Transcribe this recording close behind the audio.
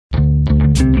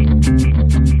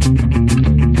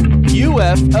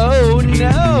UFO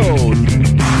Node.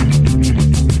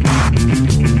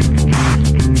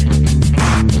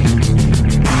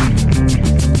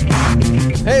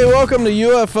 Hey, welcome to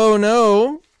UFO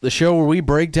No, the show where we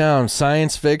break down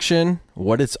science fiction,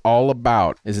 what it's all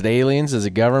about. Is it aliens? Is it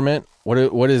government? What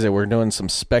is it? We're doing some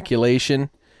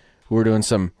speculation. We're doing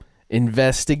some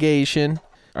investigation.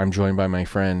 I'm joined by my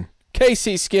friend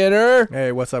Casey Skinner.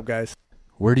 Hey, what's up, guys?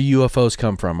 Where do UFOs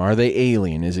come from? Are they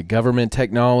alien? Is it government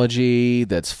technology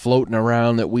that's floating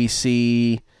around that we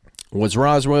see? Was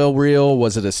Roswell real?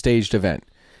 Was it a staged event?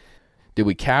 Did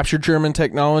we capture German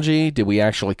technology? Did we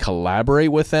actually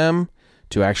collaborate with them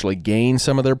to actually gain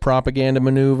some of their propaganda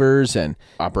maneuvers? And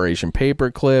Operation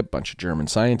Paperclip, a bunch of German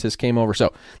scientists came over.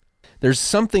 So there's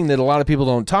something that a lot of people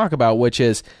don't talk about, which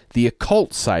is the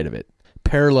occult side of it.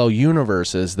 Parallel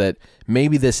universes that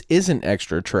maybe this isn't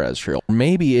extraterrestrial.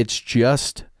 Maybe it's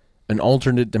just an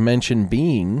alternate dimension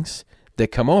beings that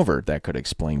come over that could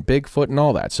explain Bigfoot and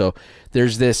all that. So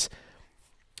there's this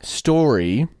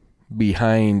story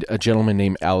behind a gentleman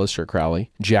named Aleister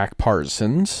Crowley, Jack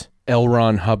Parsons, L.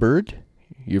 Ron Hubbard.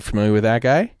 You familiar with that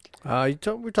guy? We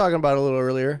were talking about it a little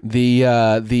earlier.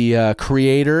 The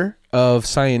creator of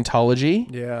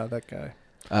Scientology. Yeah, that guy.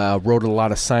 Wrote a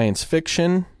lot of science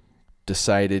fiction.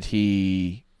 Decided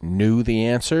he knew the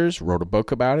answers. Wrote a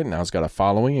book about it. Now he's got a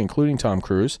following, including Tom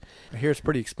Cruise. I hear it's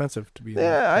pretty expensive to be.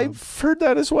 Yeah, I've heard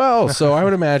that as well. So I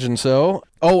would imagine so.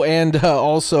 Oh, and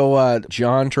also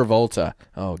John Travolta.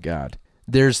 Oh, God.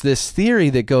 There's this theory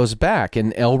that goes back,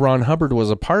 and L. Ron Hubbard was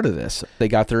a part of this. They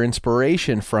got their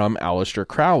inspiration from Aleister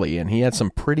Crowley, and he had some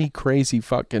pretty crazy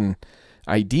fucking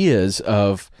ideas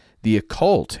of the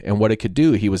occult and what it could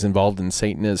do. He was involved in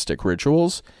Satanistic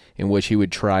rituals in which he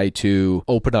would try to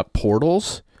open up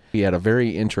portals. He had a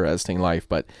very interesting life,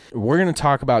 but we're going to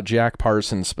talk about Jack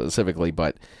Parsons specifically,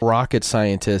 but rocket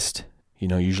scientist,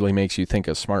 usually makes you think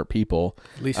of smart people.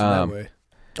 At least in that way.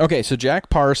 Okay, so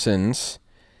Jack Parsons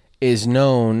is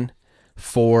known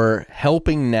for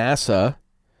helping NASA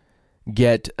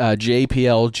get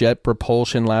JPL, Jet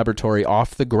Propulsion Laboratory,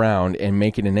 off the ground and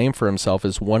making a name for himself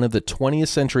as one of the 20th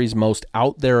century's most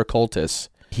out there occultists.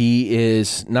 He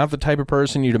is not the type of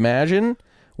person you'd imagine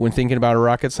when thinking about a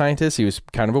rocket scientist. He was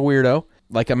kind of a weirdo.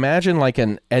 Imagine like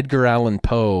an Edgar Allan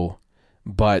Poe,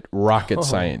 but rocket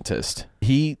scientist.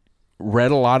 He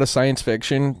read a lot of science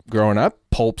fiction growing up,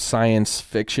 pulp science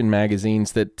fiction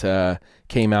magazines that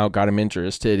came out, got him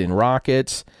interested in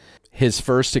rockets. His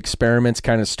first experiments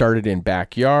kind of started in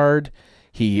backyard.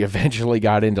 He eventually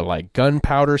got into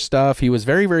gunpowder stuff. He was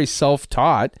very, very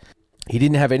self-taught. He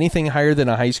didn't have anything higher than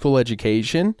a high school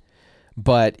education,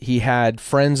 but he had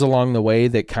friends along the way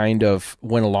that kind of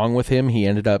went along with him. He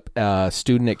ended up a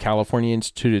student at California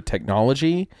Institute of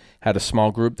Technology, had a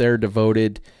small group there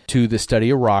devoted to the study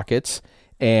of rockets,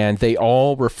 and they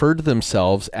all referred to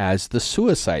themselves as the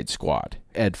Suicide Squad.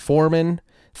 Ed Foreman,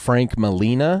 Frank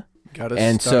Molina.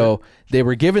 So they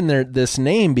were given this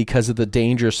name because of the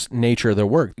dangerous nature of their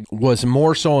work. It was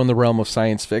more so in the realm of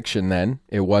science fiction then.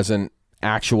 It wasn't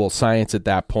actual science at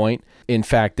that point. In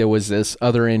fact, there was this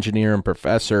other engineer and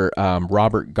professor,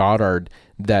 Robert Goddard,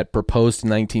 that proposed in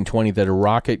 1920 that a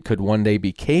rocket could one day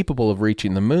be capable of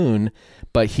reaching the moon,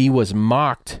 but he was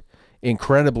mocked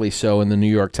incredibly so in the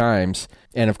New York Times.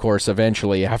 And of course,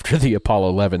 eventually after the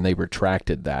Apollo 11, they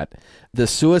retracted that. The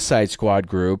Suicide Squad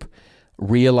group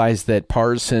realized that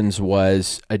Parsons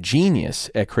was a genius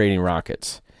at creating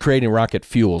rockets, creating rocket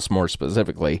fuels more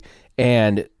specifically.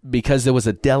 And because there was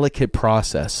a delicate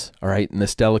process, all right, and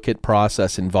this delicate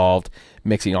process involved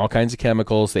mixing all kinds of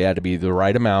chemicals, they had to be the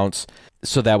right amounts,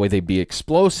 so that way they'd be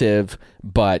explosive,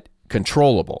 but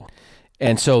controllable.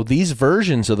 And so these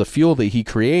versions of the fuel that he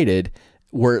created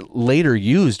were later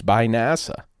used by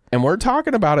NASA. And we're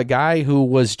talking about a guy who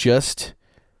was just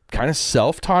kind of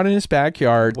self-taught in his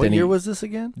backyard. What year was this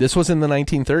again? This was in the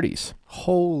 1930s.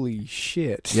 Holy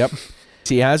shit. Yep.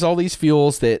 He has all these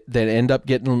fuels that end up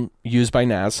getting used by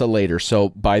NASA later. So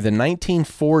by the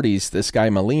 1940s, this guy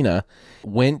Molina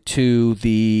went to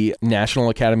the National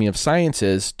Academy of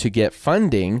Sciences to get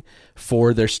funding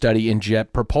for their study in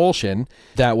jet propulsion.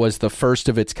 That was the first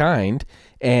of its kind.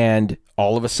 And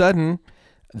all of a sudden,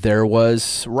 there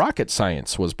was rocket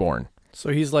science was born. So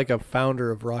he's like a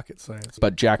founder of rocket science.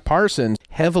 But Jack Parsons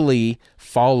heavily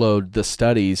followed the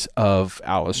studies of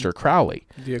Aleister Crowley,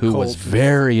 who was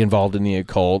very involved in the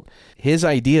occult. His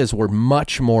ideas were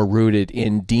much more rooted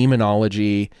in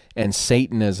demonology and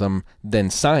Satanism than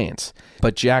science.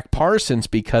 But Jack Parsons,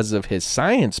 because of his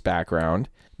science background,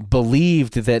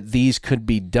 believed that these could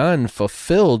be done,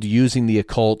 fulfilled using the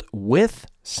occult with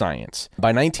science. By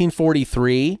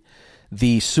 1943,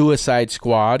 the Suicide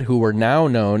Squad, who were now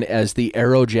known as the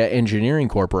Aerojet Engineering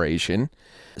Corporation,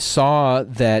 saw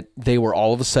that they were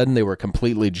all of a sudden, they were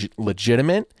completely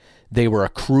legitimate. They were a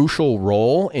crucial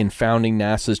role in founding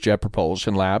NASA's Jet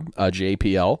Propulsion Lab,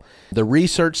 JPL, the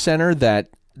research center that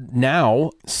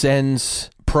now sends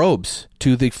probes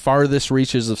to the farthest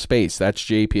reaches of space. That's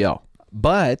JPL.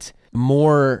 But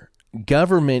more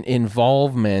government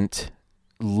involvement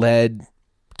led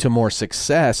to more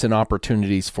success and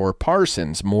opportunities for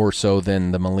Parsons, more so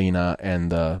than the MULISHA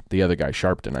and the other guy,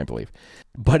 Sharpton, I believe.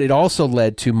 But it also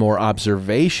led to more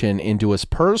observation into his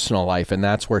personal life, and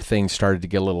that's where things started to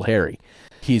get a little hairy.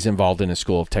 He's involved in a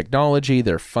school of technology.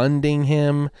 They're funding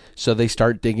him, so they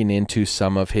start digging into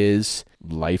some of his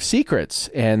life secrets,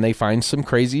 and they find some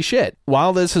crazy shit.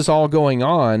 While this is all going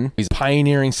on, he's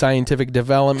pioneering scientific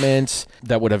developments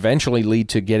that would eventually lead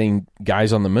to getting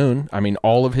guys on the moon. I mean,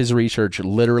 all of his research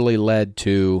literally led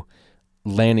to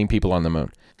landing people on the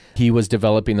moon. He was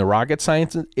developing the rocket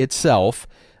science itself,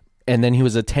 and then he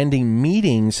was attending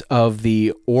meetings of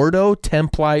the Ordo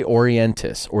Templi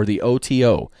Orientis, or the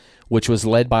OTO, which was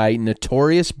led by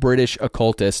notorious British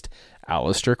occultist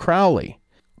Aleister Crowley.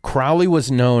 Crowley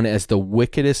was known as the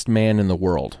wickedest man in the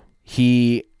world.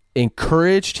 He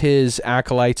encouraged his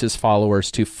acolytes, his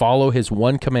followers, to follow his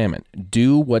one commandment: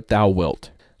 do what thou wilt.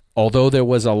 Although there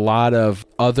was a lot of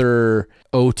other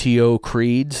OTO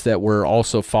creeds that were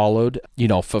also followed,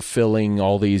 fulfilling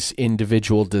all these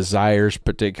individual desires,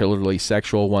 particularly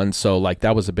sexual ones. So like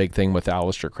that was a big thing with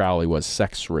Aleister Crowley, was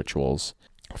sex rituals.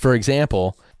 For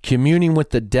example, communing with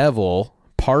the devil,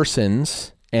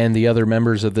 Parsons and the other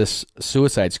members of this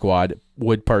Suicide Squad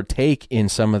would partake in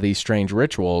some of these strange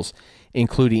rituals,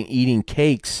 including eating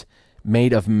cakes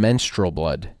made of menstrual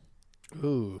blood.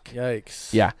 Ooh,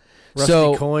 yikes. Yeah.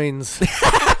 Rusty coins.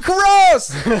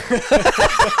 Gross!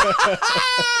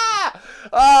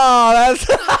 Oh, that's...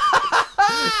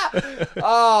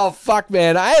 Oh, fuck,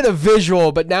 man. I had a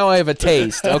visual, but now I have a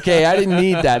taste. Okay, I didn't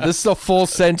need that. This is a full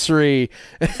sensory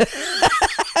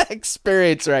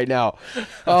experience right now.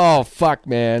 Oh, fuck,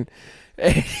 man.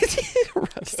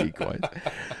 Rusty coins.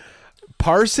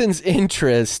 Parsons'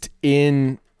 interest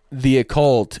in the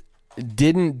occult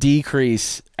didn't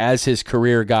decrease as his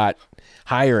career got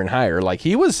higher and higher. Like,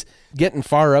 he was getting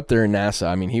far up there in NASA.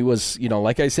 I mean, he was,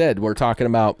 like I said, we're talking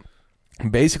about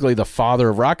basically the father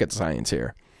of rocket science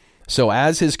here. So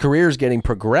as his career is getting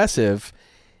progressive,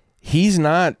 he's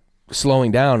not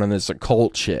slowing down on this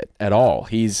occult shit at all.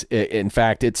 He's, in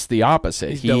fact, it's the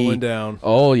opposite. He's doubling down.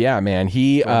 Oh yeah, man.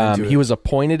 He was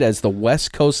appointed as the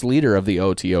West Coast leader of the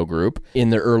OTO group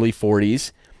in the early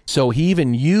 40s. So he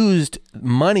even used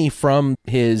money from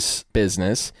his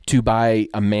business to buy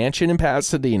a mansion in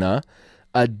Pasadena,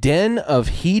 a den of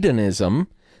hedonism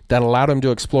that allowed him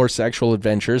to explore sexual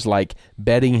adventures like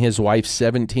bedding his wife's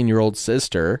 17-year-old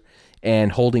sister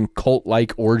and holding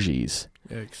cult-like orgies.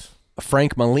 Yikes.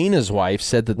 Frank Molina's wife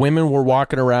said that women were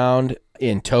walking around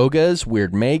in togas,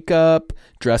 weird makeup,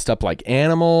 dressed up like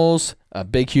animals. A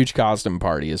big, huge costume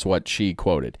party is what she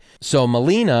quoted. So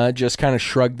Molina just kind of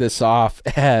shrugged this off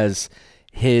as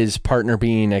his partner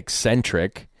being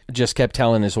eccentric. Just kept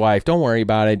telling his wife, don't worry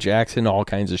about it, Jackson, all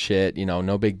kinds of shit,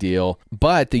 no big deal.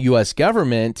 But the U.S.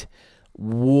 government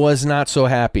was not so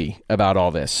happy about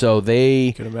all this. So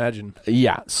they... Can imagine.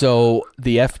 Yeah. So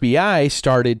the FBI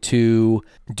started to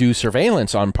do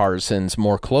surveillance on Parsons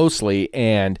more closely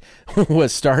and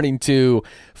was starting to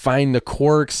find the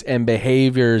quirks and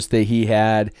behaviors that he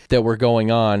had that were going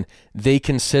on. They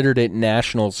considered it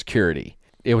national security.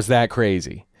 It was that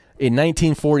crazy. In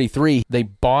 1943, they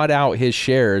bought out his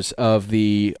shares of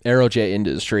the aerojet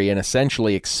industry and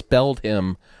essentially expelled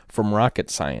him from rocket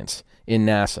science in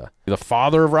NASA. The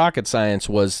father of rocket science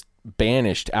was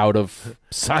banished out of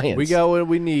science. We got what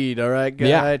we need, all right, guy?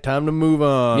 Yeah. Time to move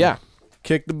on. Yeah.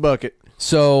 Kick the bucket.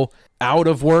 So out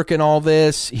of work and all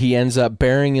this, he ends up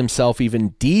burying himself even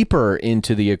deeper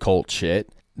into the occult shit.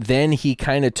 Then he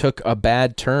kind of took a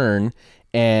bad turn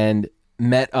and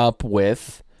met up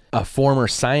with a former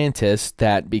scientist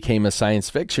that became a science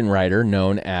fiction writer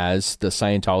known as the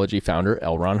Scientology founder,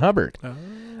 L. Ron Hubbard. Oh.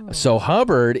 So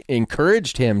Hubbard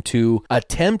encouraged him to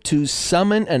attempt to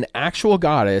summon an actual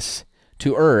goddess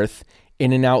to Earth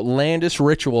in an outlandish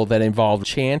ritual that involved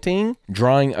chanting,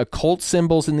 drawing occult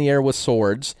symbols in the air with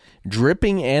swords,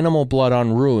 dripping animal blood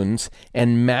on runes,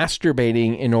 and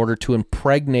masturbating in order to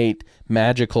impregnate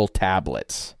magical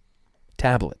tablets.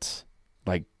 Tablets.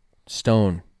 Like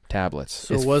stone tablets.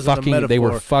 So it wasn't a metaphor. They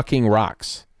were fucking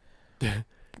rocks.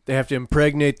 They have to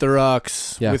impregnate the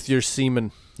rocks with your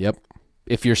semen. Yep.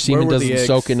 If your semen doesn't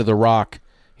soak into the rock,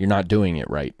 you're not doing it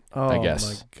right. Oh, I guess.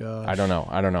 my gosh. I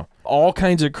don't know. All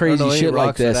kinds of crazy shit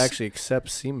like this. That actually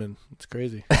accepts semen. It's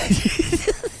crazy.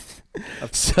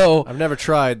 So I've never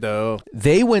tried, though.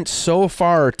 they went so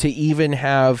far to even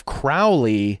have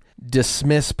Crowley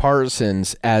dismiss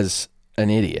Parsons as an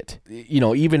idiot.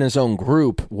 Even his own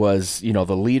group was,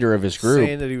 the leader of his group.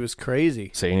 Saying that he was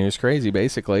crazy. Saying he was crazy,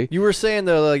 basically. You were saying,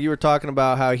 though, like you were talking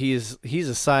about how he's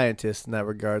a scientist in that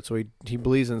regard. So he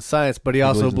believes in science, but he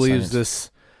also believes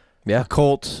this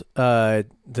occult, the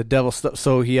devil stuff.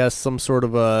 So he has some sort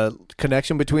of a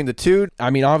connection between the two. I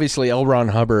mean, obviously, L. Ron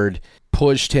Hubbard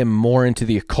pushed him more into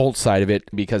the occult side of it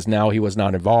because now he was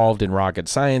not involved in rocket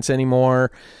science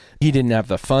anymore. He didn't have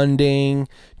the funding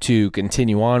to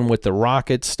continue on with the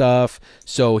rocket stuff.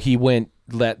 So he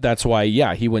that's why,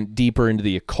 he went deeper into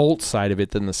the occult side of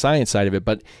it than the science side of it.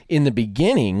 But in the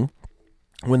beginning,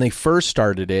 when they first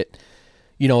started it,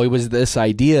 it was this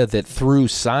idea that through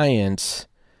science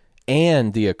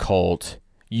and the occult,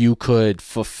 you could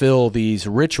fulfill these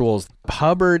rituals.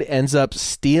 Hubbard ends up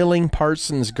stealing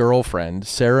Parsons' girlfriend,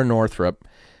 Sarah Northrop,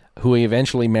 who he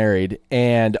eventually married,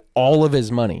 and all of his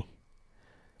money,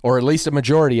 or at least a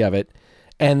majority of it.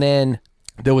 And then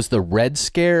there was the Red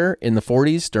Scare in the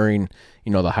 40s during,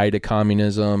 the height of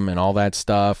communism and all that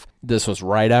stuff. This was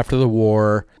right after the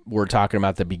war. We're talking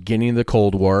about the beginning of the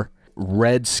Cold War.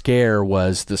 Red Scare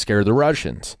was the scare of the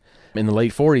Russians. In the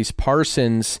late 40s,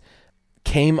 Parsons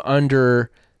came under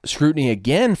scrutiny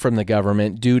again from the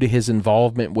government due to his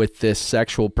involvement with this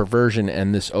sexual perversion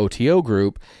and this OTO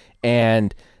group,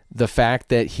 and the fact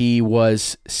that he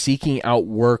was seeking out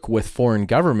work with foreign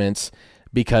governments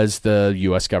because the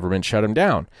U.S. government shut him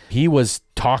down. He was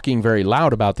talking very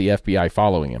loud about the FBI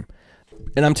following him.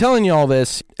 And I'm telling you all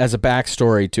this as a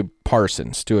backstory to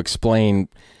Parsons to explain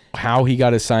how he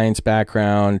got his science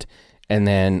background. And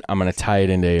then I'm going to tie it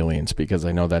into aliens because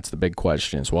I know that's the big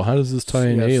question. Is, well, how does this tie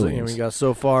into aliens? We got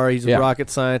so far. He's a rocket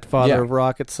science, father of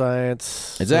rocket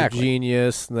science. Exactly. A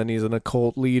genius. And then he's an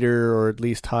occult leader, or at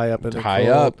least high up in the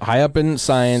occult. High up in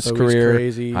science career.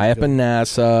 Crazy. High up in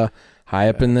NASA. High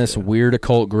up in this weird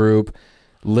occult group.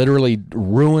 Literally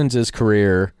ruins his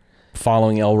career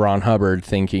following L. Ron Hubbard,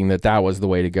 thinking that was the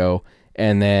way to go.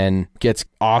 And then gets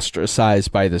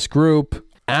ostracized by this group.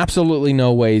 Absolutely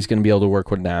no way he's going to be able to work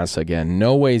with NASA again.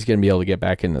 No way he's going to be able to get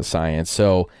back into science.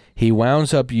 So he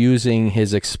wound up using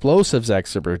his explosives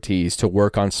expertise to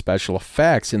work on special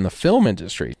effects in the film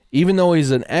industry. Even though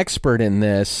he's an expert in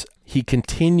this, he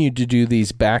continued to do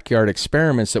these backyard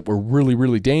experiments that were really,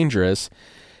 really dangerous.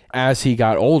 As he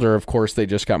got older, of course, they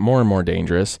just got more and more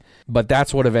dangerous. But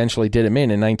that's what eventually did him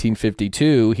in. In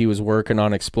 1952, he was working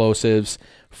on explosives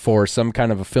for some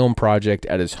kind of a film project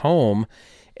at his home.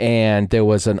 And there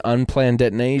was an unplanned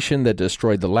detonation that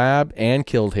destroyed the lab and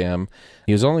killed him.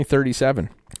 He was only 37,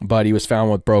 but he was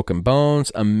found with broken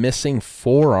bones, a missing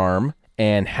forearm,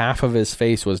 and half of his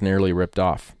face was nearly ripped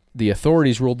off. The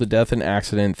authorities ruled the death an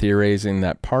accident, theorizing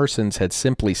that Parsons had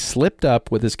simply slipped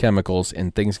up with his chemicals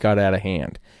and things got out of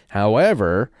hand.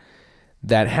 However,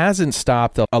 that hasn't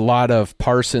stopped a lot of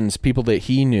Parsons, people that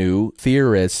he knew,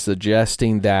 theorists,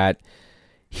 suggesting that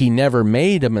he never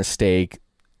made a mistake,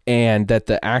 and that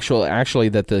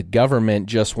that the government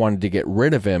just wanted to get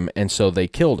rid of him, and so they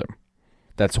killed him.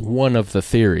 That's one of the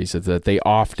theories, is that they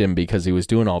offed him because he was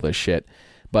doing all this shit.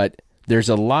 But there's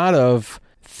a lot of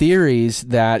theories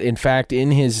that, in fact,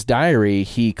 in his diary,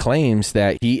 he claims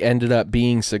that he ended up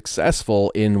being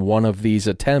successful in one of these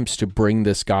attempts to bring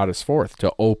this goddess forth,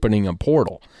 to opening a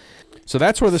portal. So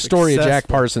that's where the story of Jack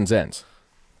Parsons ends.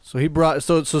 So he brought.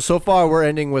 So far we're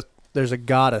ending with there's a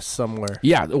goddess somewhere.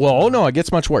 Yeah. Well, no, it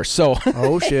gets much worse. So,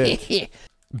 oh shit.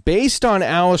 Based on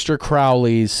Aleister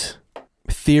Crowley's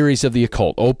theories of the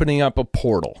occult, opening up a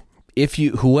portal,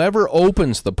 whoever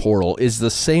opens the portal is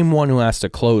the same one who has to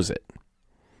close it.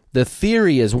 The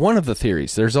theory is one of the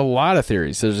theories. There's a lot of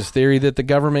theories. There's a theory that the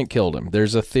government killed him.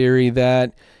 There's a theory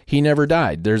that he never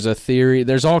died. There's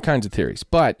all kinds of theories.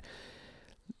 But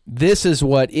this is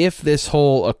if this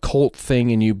whole occult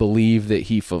thing, and you believe that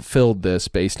he fulfilled this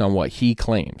based on what he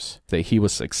claims, that he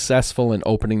was successful in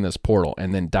opening this portal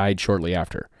and then died shortly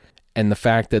after. And the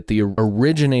fact that the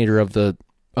originator of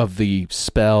the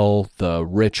spell, the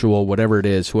ritual, whatever it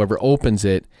is, whoever opens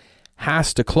it,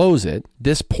 has to close it.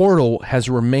 This portal has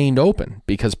remained open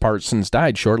because Parsons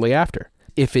died shortly after.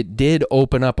 If it did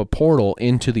open up a portal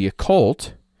into the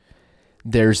occult,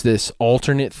 there's this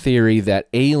alternate theory that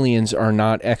aliens are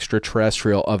not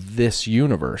extraterrestrial of this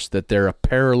universe, that they're a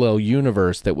parallel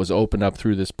universe that was opened up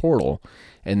through this portal.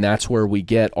 And that's where we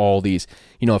get all these,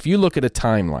 if you look at a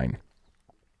timeline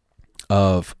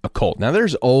of occult, now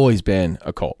there's always been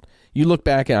occult. You look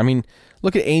back at, I mean,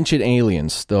 look at Ancient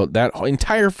Aliens. That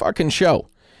entire fucking show,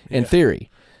 in theory,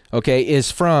 okay,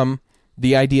 is from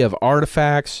the idea of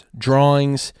artifacts,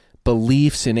 drawings,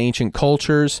 beliefs in ancient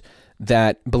cultures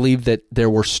that believed that there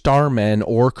were starmen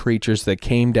or creatures that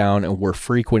came down and were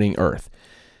frequenting Earth.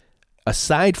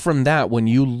 Aside from that, when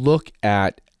you look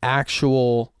at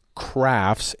actual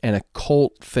crafts and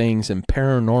occult things and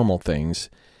paranormal things,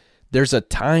 there's a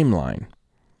timeline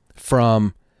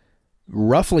from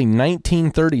roughly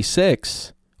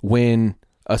 1936 when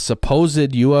a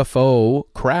supposed UFO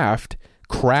craft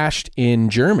crashed in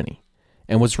Germany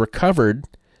and was recovered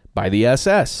by the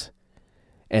SS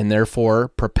and therefore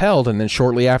propelled. And then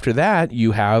shortly after that,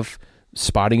 you have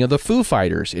spotting of the Foo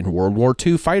Fighters in World War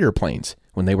II fighter planes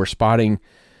when they were spotting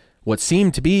what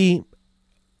seemed to be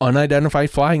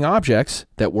unidentified flying objects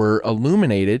that were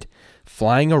illuminated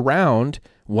flying around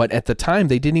what at the time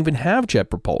they didn't even have jet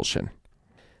propulsion.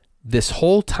 This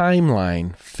whole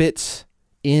timeline fits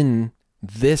in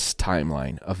this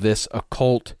timeline of this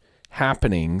occult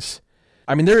happenings.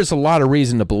 I mean, there is a lot of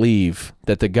reason to believe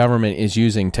that the government is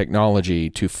using technology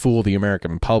to fool the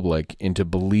American public into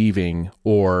believing,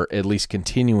 or at least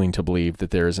continuing to believe,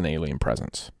 that there is an alien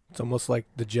presence. It's almost like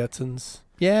the Jetsons.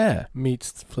 Yeah.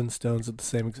 Meets Flintstones at the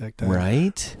same exact time.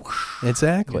 Right?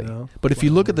 Exactly. But if you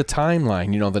look at the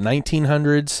timeline, the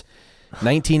 1900s,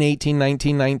 1918,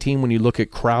 1919, when you look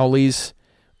at Crowley's,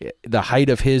 the height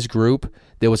of his group,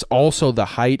 there was also the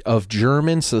height of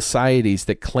German societies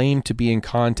that claimed to be in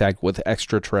contact with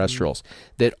extraterrestrials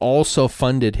that also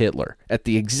funded Hitler at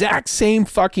the exact same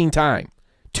fucking time.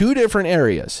 Two different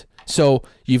areas. So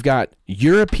you've got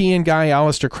European guy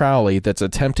Aleister Crowley that's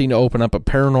attempting to open up a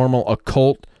paranormal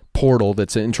occult portal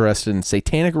that's interested in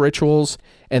satanic rituals,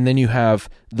 and then you have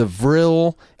the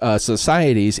Vril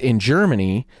societies in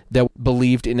Germany that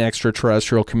believed in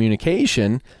extraterrestrial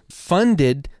communication,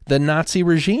 funded the Nazi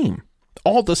regime.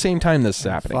 All at the same time this is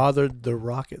happening. Fathered the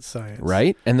rocket science.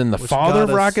 Right? And then the father of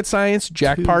rocket science,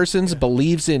 Jack Parsons,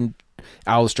 believes in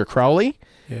Aleister Crowley.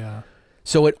 Yeah.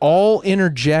 So it all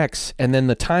interjects, and then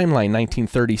the timeline,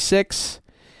 1936,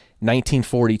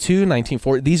 1942,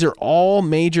 1940, these are all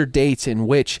major dates in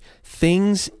which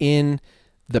things in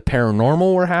the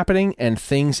paranormal were happening and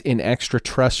things in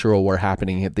extraterrestrial were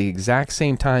happening at the exact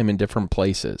same time in different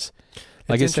places.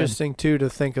 Like it's interesting, too, to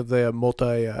think of the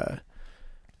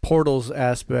multi-portals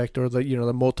aspect, or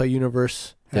the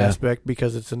multi-universe aspect,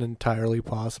 because it's an entirely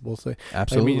possible thing.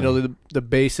 Absolutely. I mean, the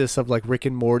basis of like Rick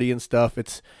and Morty and stuff,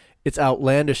 it's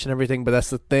outlandish and everything, but that's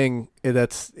the thing.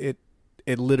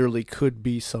 It literally could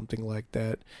be something like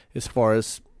that, as far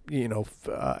as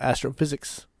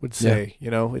astrophysics would say.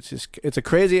 Yeah. It's a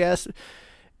crazy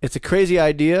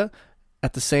idea.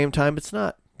 At the same time, it's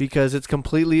not, because it's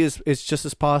just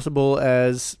as possible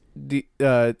as the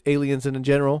aliens in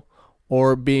general,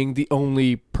 or being the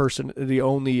only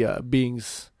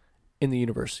beings in the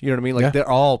universe. You know what I mean? Like they're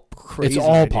all crazy. It's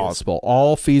all ideas. possible,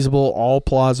 all feasible, all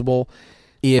plausible.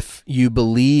 If you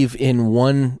believe in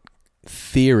one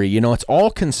theory, it's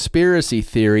all conspiracy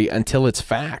theory until it's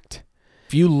fact.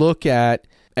 If you look at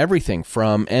everything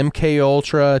from MK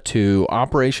Ultra to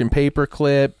Operation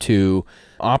Paperclip to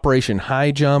Operation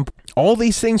High Jump, all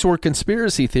these things were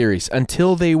conspiracy theories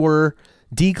until they were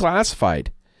declassified.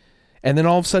 And then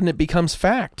all of a sudden it becomes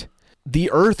fact.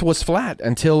 The earth was flat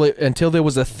until there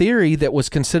was a theory that was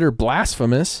considered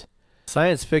blasphemous.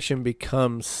 Science fiction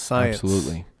becomes science.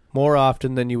 Absolutely. More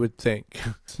often than you would think.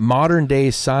 Modern day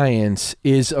science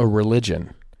is a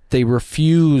religion. They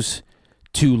refuse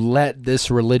to let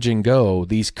this religion go.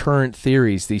 These current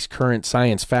theories, these current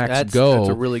science facts go. That's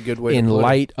a really good way in to put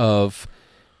light of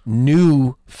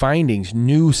new findings,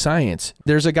 new science.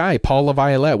 There's a guy, Paul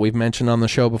LaViolette, we've mentioned on the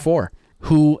show before,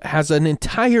 who has an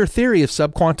entire theory of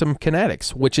subquantum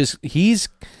kinetics, which is, he's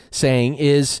saying,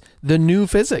 is the new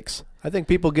physics. I think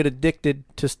people get addicted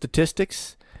to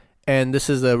statistics. And this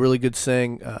is a really good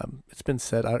saying. It's been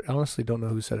said. I honestly don't know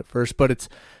who said it first, but it's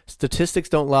statistics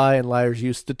don't lie and liars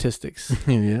use statistics.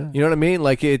 Yeah. You know what I mean?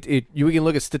 Like we can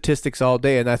look at statistics all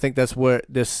day, and I think that's where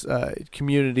this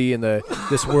community and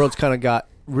this world's kind of got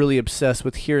really obsessed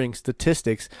with hearing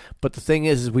statistics. But the thing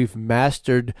is we've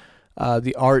mastered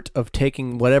the art of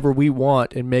taking whatever we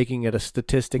want and making it a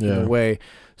statistic in a way.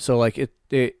 So like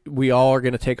we all are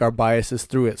going to take our biases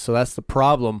through it. So that's the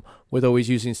problem with always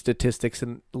using statistics,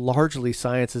 and largely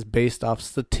science is based off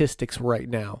statistics right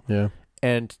now. Yeah.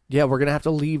 And we're going to have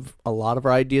to leave a lot of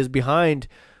our ideas behind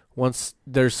once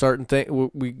there's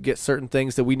we get certain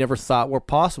things that we never thought were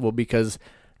possible, because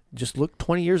just look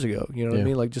 20 years ago, you know what I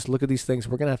mean? Like, just look at these things.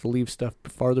 We're going to have to leave stuff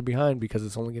farther behind because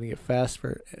it's only going to get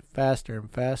faster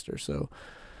and faster. So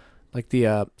like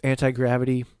the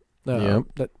anti-gravity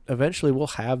that eventually we'll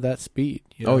have that speed.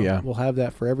 Oh, yeah. We'll have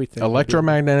that for everything.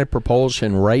 Electromagnetic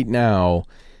propulsion right now,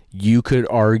 you could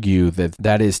argue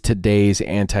that is today's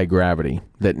anti-gravity.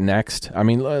 That next, I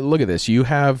mean, look at this. You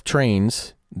have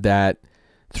trains that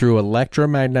through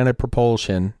electromagnetic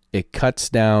propulsion, it cuts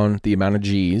down the amount of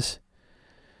G's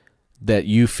that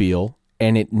you feel,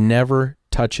 and it never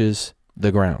touches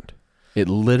the ground. It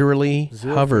literally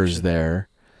hovers there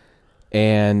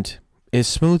and is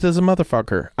smooth as a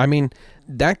motherfucker. I mean,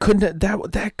 that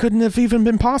couldn't have even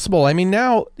been possible. I mean,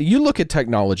 now you look at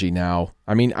technology now.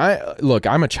 I mean,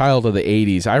 I'm a child of the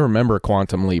 80s. I remember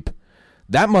Quantum Leap.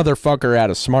 That motherfucker had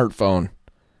a smartphone.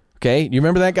 Okay, you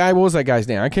remember that guy? What was that guy's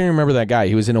name? I can't remember that guy.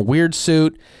 He was in a weird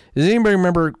suit. Does anybody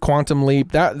remember Quantum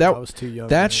Leap? I was too young.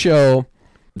 That show,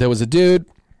 there was a dude.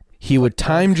 He would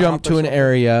time jump to an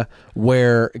area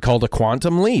called a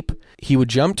quantum leap. He would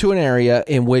jump to an area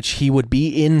in which he would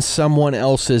be in someone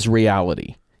else's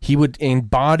reality. He would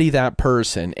embody that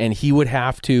person, and he would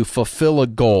have to fulfill a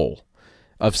goal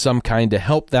of some kind to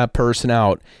help that person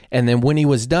out. And then when he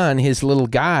was done, his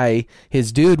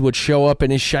dude would show up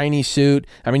in his shiny suit.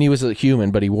 I mean, he was a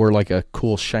human, but he wore like a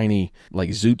cool shiny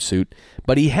like zoot suit.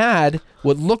 But he had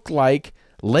what looked like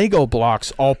Lego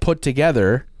blocks all put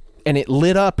together, and it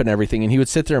lit up and everything, and he would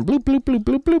sit there and bloop, bloop, bloop,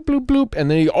 bloop, bloop, bloop, bloop,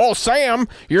 and then Sam,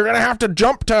 you're going to have to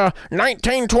jump to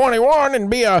 1921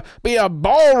 and be a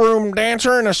ballroom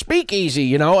dancer in a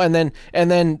speakeasy, and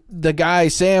then the guy,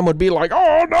 Sam, would be like,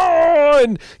 oh, no,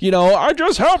 and, I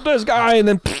just helped this guy, and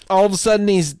then all of a sudden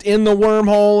he's in the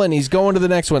wormhole, and he's going to the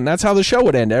next one. That's how the show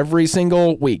would end every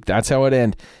single week. That's how it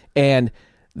end. And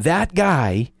that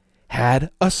guy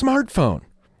had a smartphone.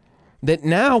 That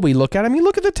now we look at. I mean,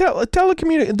 look at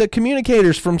the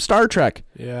communicators from Star Trek.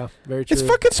 Yeah, very true. It's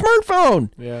fucking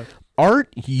smartphone. Yeah.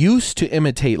 Art used to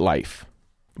imitate life,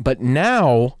 but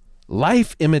now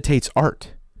life imitates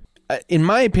art. In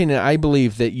my opinion, I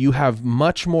believe that you have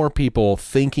much more people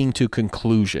thinking to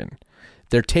conclusion.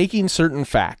 They're taking certain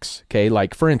facts, okay?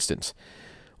 Like, for instance,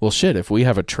 well, shit, if we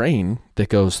have a train that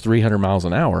goes 300 miles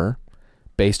an hour,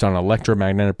 based on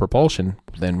electromagnetic propulsion,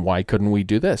 then why couldn't we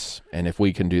do this? And if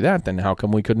we can do that, then how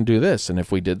come we couldn't do this? And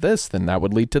if we did this, then that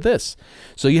would lead to this.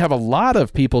 So you have a lot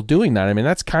of people doing that. I mean,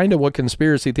 that's kind of what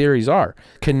conspiracy theories are.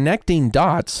 Connecting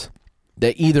dots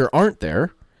that either aren't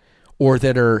there or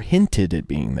that are hinted at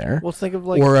being there. Well, think of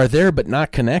or are there but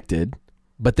not connected,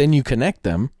 but then you connect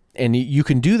them. And you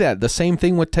can do that. The same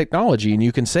thing with technology. And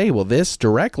you can say, well, this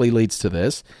directly leads to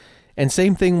this. And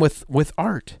same thing with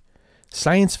art.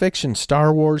 Science fiction,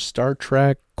 Star Wars, Star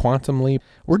Trek, Quantum Leap.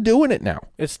 We're doing it now.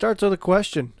 It starts with a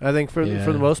question. I think for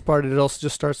the most part, it also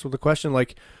just starts with a question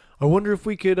like, I wonder if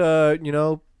we could,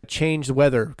 change the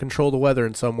weather, control the weather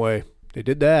in some way. They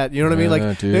did that. You know what I mean?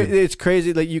 Like, it's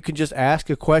crazy. Like, you can just ask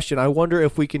a question. I wonder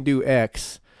if we can do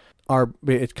X.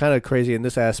 It's kind of crazy in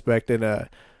this aspect. And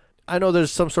I know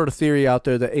there's some sort of theory out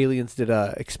there that aliens did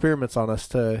experiments on us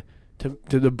to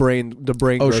the brain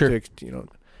growth. Sure.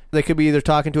 They could be either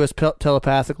talking to us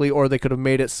telepathically, or they could have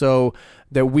made it so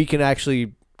that we can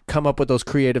actually come up with those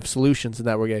creative solutions in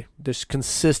that way. Just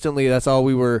consistently, that's all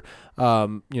we were,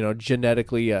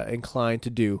 genetically inclined to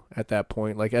do at that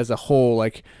point. Like, as a whole,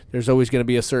 like, there's always going to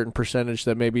be a certain percentage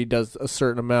that maybe does a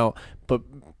certain amount, but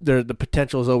the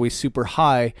potential is always super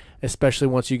high, especially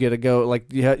once you get a go. Like,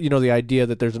 the idea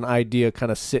that there's an idea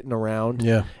kind of sitting around,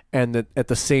 and that at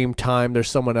the same time there's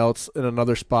someone else in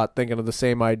another spot thinking of the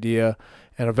same idea,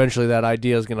 and eventually that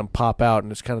idea is going to pop out,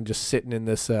 and it's kind of just sitting in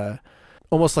this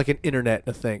almost like an internet,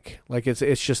 I think. Like, it's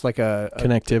just like a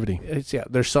connectivity.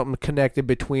 There's something connected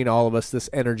between all of us, this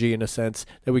energy in a sense,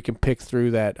 that we can pick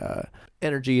through that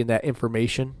energy and that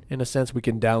information in a sense. We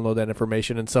can download that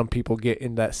information, and some people get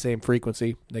in that same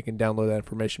frequency. They can download that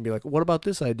information and be like, what about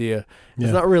this idea? Yeah.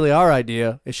 It's not really our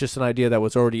idea. It's just an idea that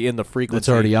was already in the frequency. That's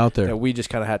already out there. That we just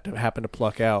kind of had to happen to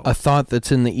pluck out. A thought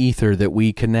that's in the ether that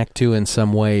we connect to in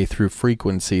some way through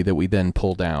frequency that we then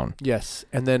pull down. Yes.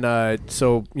 And then,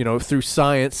 through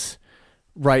science,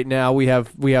 right now we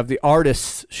have the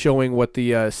artists showing what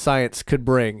the science could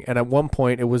bring. And at one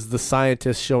point it was the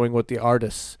scientists showing what the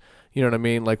artists, you know what I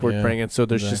mean? Like, we're bringing, so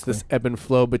there's just this ebb and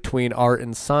flow between art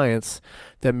and science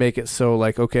that make it so,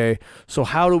 like, okay, so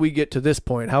how do we get to this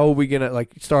point? How are we going to,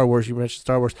 like, Star Wars, you mentioned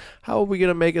Star Wars, how are we going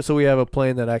to make it so we have a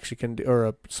plane that actually can,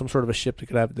 or some sort of a ship that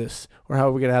could have this, or how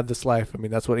are we going to have this life? I mean,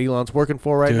 that's what Elon's working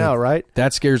for right now, right?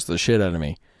 That scares the shit out of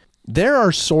me. There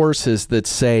are sources that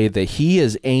say that he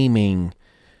is aiming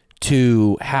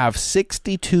to have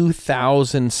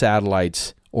 62,000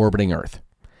 satellites orbiting Earth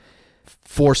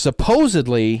for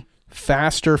supposedly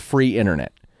faster free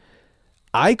internet.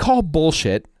 I call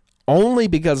bullshit only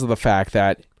because of the fact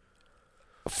that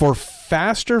For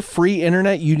faster free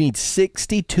internet, you need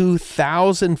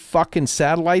 62,000 fucking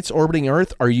satellites orbiting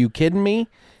Earth. Are you kidding me?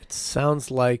 It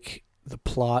sounds like the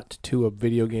plot to a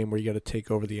video game where you got to take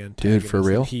over the antagonist. Dude, for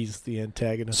real? He's the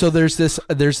antagonist. So there's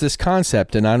this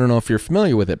concept, and I don't know if you're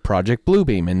familiar with it, Project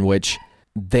Bluebeam, in which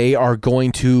they are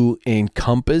going to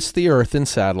encompass the Earth in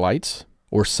satellites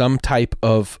or some type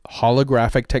of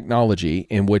holographic technology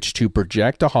in which to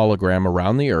project a hologram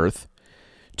around the Earth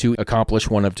to accomplish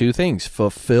one of two things: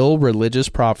 fulfill religious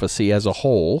prophecy as a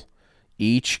whole,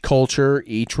 each culture,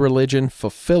 each religion,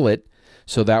 fulfill it,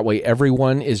 so that way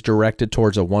everyone is directed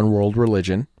towards a one world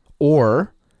religion,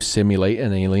 or simulate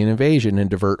an alien invasion and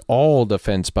divert all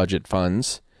defense budget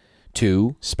funds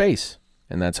to space.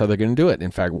 And that's how they're going to do it.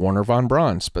 In fact, Wernher von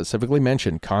Braun specifically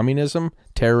mentioned communism,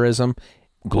 terrorism,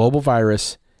 global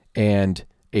virus, and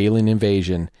alien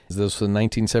invasion. This was in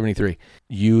 1973.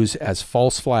 Use as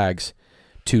false flags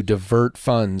to divert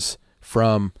funds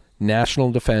from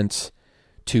national defense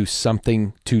to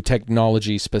something, to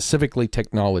technology, specifically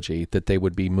technology that they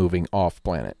would be moving off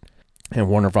planet. And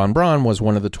Wernher von Braun was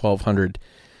one of the 1,200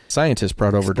 scientists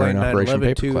brought over during Operation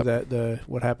Paperclip. Too,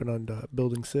 what happened on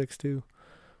Building 6 too.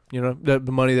 You know, the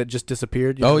money that just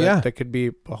disappeared. That could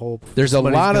be a whole. There's a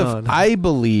lot of. I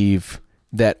believe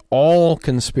that all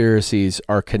conspiracies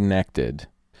are connected.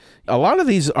 A lot of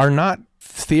these are not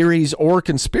theories or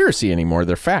conspiracy anymore.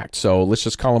 They're facts. So let's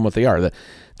just call them what they are.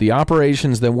 The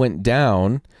operations that went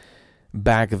down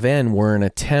back then were an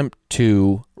attempt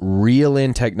to reel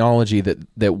in technology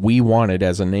that we wanted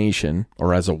as a nation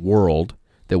or as a world,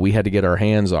 that we had to get our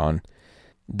hands on,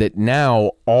 that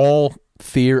now all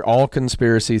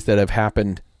conspiracies that have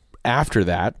happened after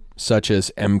that, such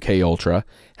as MK Ultra,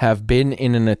 have been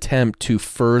in an attempt to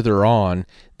further on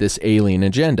this alien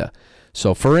agenda.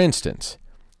 So for instance,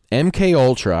 MK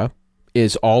Ultra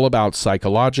is all about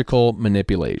psychological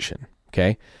manipulation.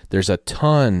 Okay? There's a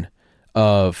ton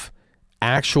of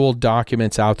actual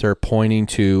documents out there pointing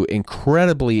to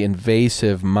incredibly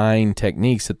invasive mind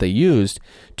techniques that they used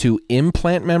to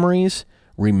implant memories,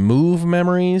 remove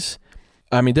memories.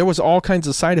 I mean, there was all kinds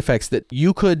of side effects that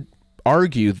you could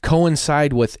argue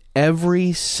coincide with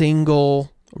every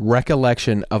single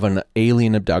recollection of an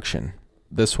alien abduction.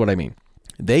 This is what I mean.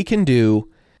 They can do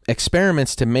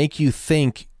experiments to make you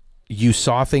think you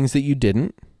saw things that you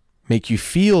didn't, make you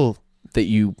feel that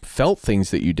you felt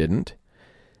things that you didn't,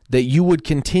 that you would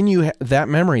continue that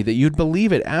memory, that you'd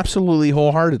believe it absolutely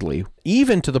wholeheartedly,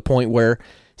 even to the point where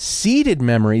seeded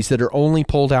memories that are only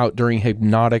pulled out during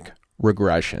hypnotic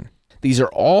regression. These are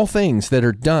all things that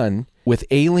are done with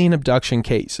alien abduction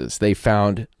cases. They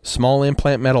found small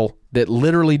implant metal that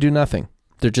literally do nothing.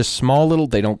 They're just small little,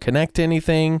 they don't connect to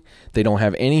anything. They don't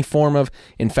have any form of,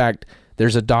 in fact,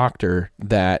 there's a doctor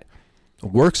that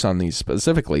works on these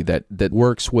specifically, that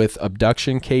works with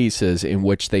abduction cases in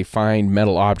which they find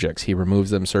metal objects. He removes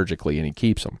them surgically and he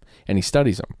keeps them and he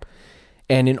studies them.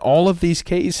 And in all of these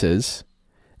cases,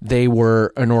 they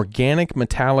were an organic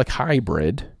metallic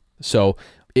hybrid. So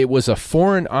it was a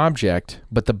foreign object,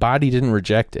 but the body didn't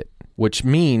reject it, which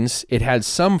means it had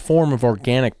some form of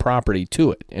organic property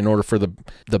to it in order for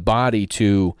the body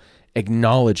to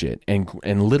acknowledge it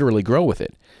and literally grow with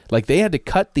it. Like, they had to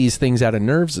cut these things out of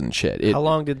nerves and shit. How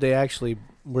long did they actually,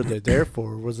 were they there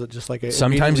for? Was it just like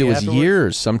sometimes it was afterwards?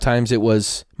 Years, sometimes it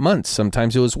was months,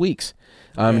 sometimes it was weeks,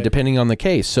 depending on the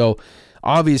case. So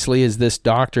obviously, as this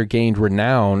doctor gained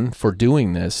renown for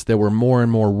doing this, there were more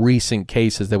and more recent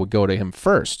cases that would go to him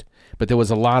first. But there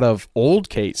was a lot of old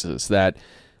cases that,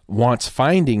 once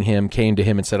finding him, came to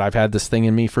him and said, I've had this thing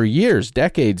in me for years,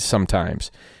 decades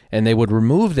sometimes. And they would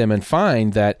remove them and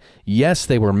find that, yes,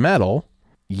 they were metal.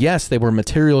 Yes, they were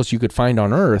materials you could find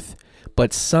on Earth,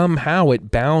 but somehow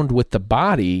it bound with the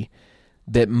body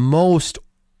that most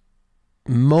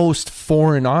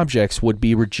foreign objects would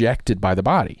be rejected by the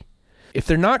body. If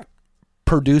they're not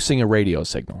producing a radio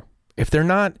signal, if they're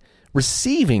not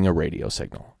receiving a radio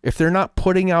signal, if they're not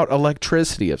putting out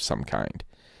electricity of some kind,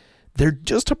 they're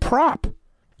just a prop.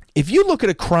 If you look at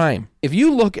a crime, if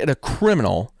you look at a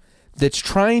criminal that's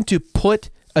trying to put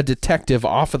a detective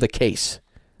off of the case,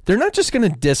 they're not just going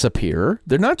to disappear.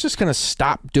 They're not just going to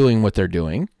stop doing what they're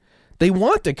doing. They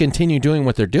want to continue doing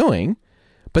what they're doing,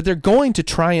 but they're going to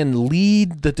try and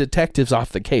lead the detectives off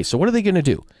the case. So what are they going to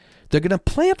do? They're going to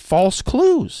plant false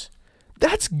clues.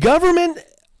 That's government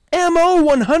MO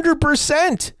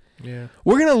 100%. Yeah.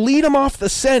 We're going to lead them off the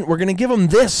scent. We're going to give them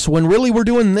this when really we're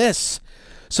doing this.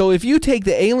 So if you take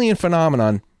the alien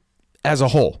phenomenon as a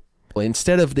whole,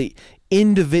 instead of the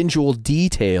individual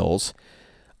details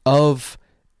of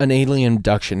an alien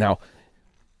abduction. Now,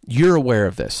 you're aware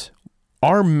of this.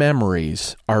 Our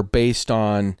memories are based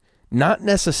on not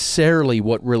necessarily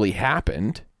what really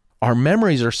happened. Our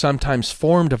memories are sometimes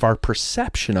formed of our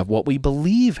perception of what we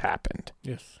believe happened.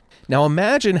 Yes. Now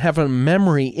imagine having a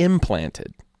memory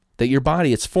implanted that your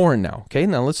body, it's foreign now. Okay,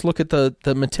 now let's look at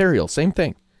the material. Same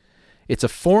thing. It's a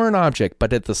foreign object,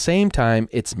 but at the same time,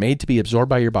 it's made to be absorbed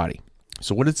by your body.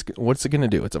 So what's it going to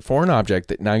do? It's a foreign object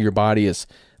that now your body is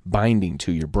binding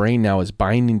to. Your brain now is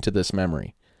binding to this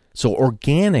memory. So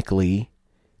organically,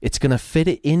 it's going to fit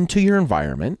it into your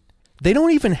environment. They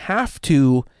don't even have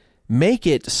to make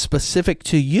it specific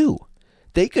to you.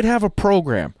 They could have a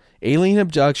program. Alien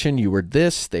abduction, you were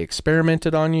this, they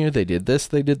experimented on you, they did this,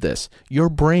 they did this. Your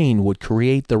brain would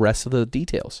create the rest of the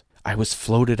details. I was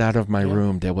floated out of my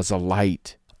room. There was a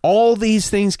light. All these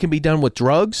things can be done with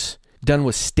drugs, done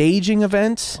with staging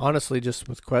events. Honestly, just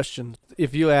with questions.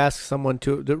 If you ask someone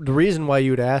to, the reason why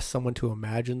you would ask someone to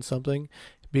imagine something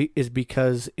is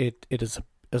because it is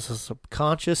a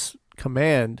subconscious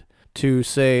command to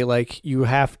say, like, you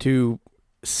have to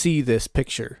see this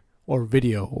picture or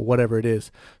video or whatever it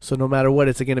is. So no matter what,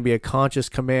 it's going to be a conscious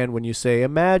command when you say,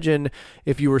 imagine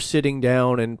if you were sitting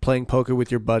down and playing poker with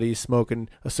your buddies, smoking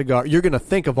a cigar. You're going to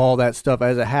think of all that stuff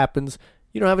as it happens.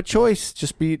 You don't have a choice.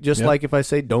 Like if I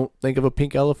say, don't think of a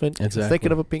pink elephant. Exactly.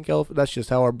 Thinking of a pink elephant, that's just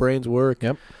how our brains work.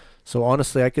 Yep. So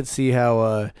honestly, I could see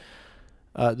how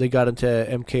they got into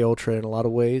MK Ultra in a lot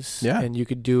of ways. Yeah. And you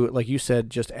could do it, like you said,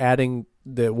 just adding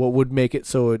what would make it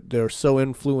so they're so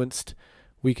influenced.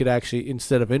 We could actually,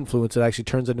 instead of influence, it actually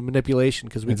turns into manipulation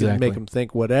because we can make them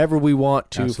think whatever we want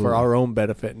to for our own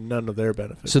benefit and none of their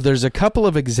benefit. So there's a couple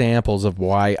of examples of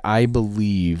why I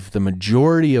believe the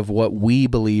majority of what we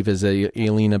believe is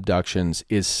alien abductions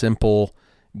is simple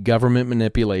government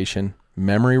manipulation,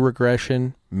 memory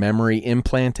regression, memory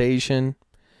implantation,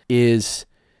 is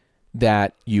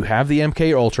that you have the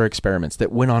MK Ultra experiments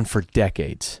that went on for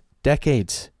decades.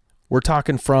 Decades. We're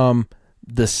talking from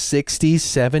the 60s,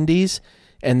 70s.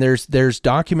 And there's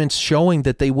documents showing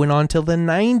that they went on till the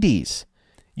 90s.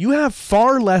 You have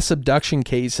far less abduction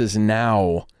cases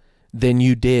now than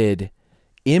you did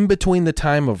in between the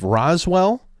time of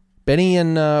Roswell, Betty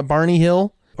and Barney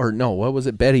Hill, or no, what was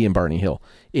it? Betty and Barney Hill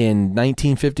in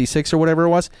 1956 or whatever it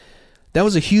was. That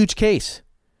was a huge case.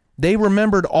 They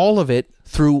remembered all of it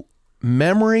through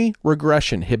memory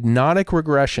regression, hypnotic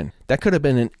regression. That could have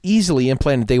been an easily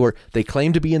implanted. They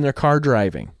claimed to be in their car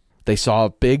driving. They saw a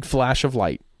big flash of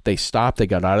light. They stopped. They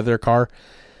got out of their car.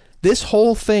 This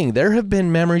whole thing, there have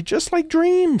been memory just like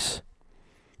dreams.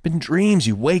 Been dreams.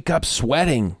 You wake up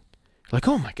sweating. Like,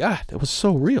 oh my God, that was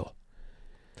so real.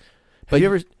 Have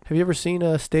you ever seen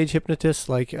a stage hypnotist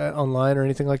like online or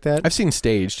anything like that? I've seen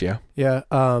staged, yeah. Yeah.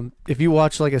 If you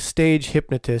watch like a stage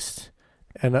hypnotist,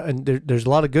 and there's a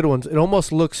lot of good ones, it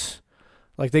almost looks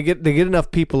like they get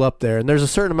enough people up there, and there's a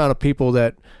certain amount of people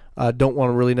that don't want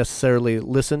to really necessarily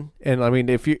listen. And I mean,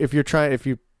 if you're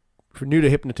new to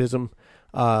hypnotism,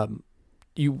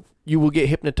 you will get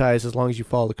hypnotized as long as you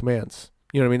follow the commands.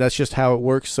 You know what I mean? That's just how it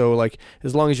works. So like,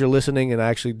 as long as you're listening and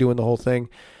actually doing the whole thing,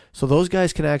 so those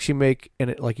guys can actually make,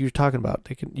 and like you're talking about,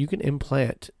 you can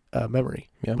implant memory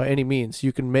by any means.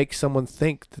 You can make someone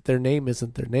think that their name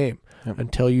isn't their name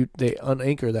until they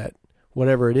unanchor that.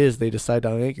 Whatever it is they decide to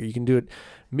unanchor. You can do it.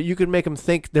 You can make them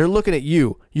think they're looking at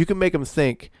you. You can make them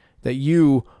think that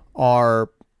you are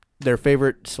their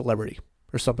favorite celebrity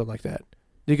or something like that.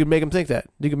 You can make them think that.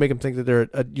 You can make them think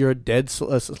that you're a dead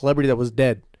celebrity that was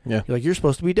dead. Yeah. You're like, you're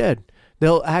supposed to be dead.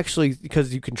 They'll actually,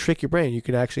 because you can trick your brain, you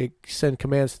can actually send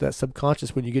commands to that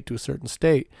subconscious when you get to a certain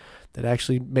state that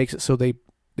actually makes it so they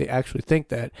actually think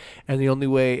that. And the only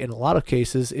way in a lot of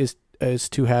cases is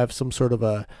to have some sort of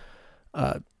a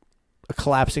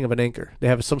collapsing of an anchor. They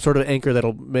have some sort of anchor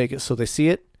that'll make it so they see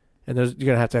it, and you're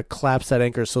going to have to collapse that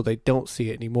anchor so they don't see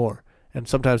it anymore. And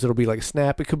sometimes it'll be like a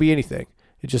snap. It could be anything.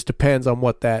 It just depends on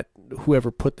what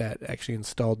whoever put that actually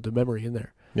installed the memory in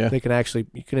there. Yeah. You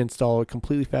can install a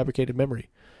completely fabricated memory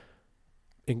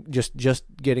in just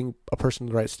getting a person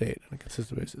in the right state on a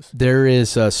consistent basis. There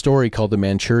is a story called the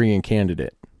Manchurian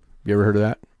Candidate. You ever heard of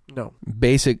that? No.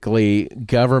 Basically,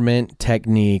 government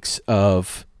techniques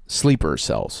of sleeper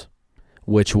cells,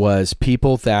 which was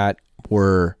people that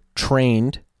were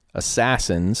trained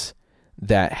assassins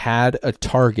that had a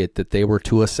target that they were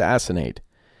to assassinate,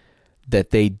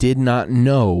 that they did not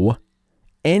know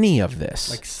any of this.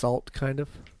 Like SALT, kind of?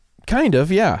 Kind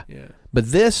of, yeah. Yeah.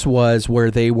 But this was where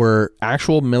they were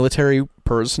actual military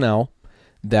personnel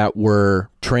that were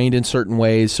trained in certain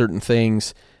ways, certain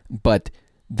things, but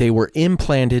they were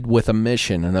implanted with a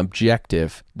mission, an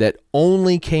objective that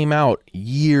only came out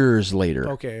years later.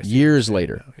 Okay. Years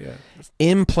later. Yeah.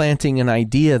 Implanting an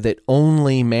idea that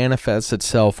only manifests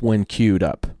itself when queued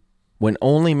up, when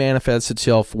only manifests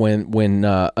itself when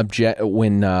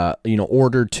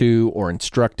ordered to or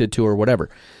instructed to or whatever.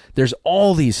 There's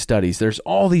all these studies, there's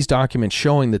all these documents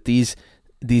showing that these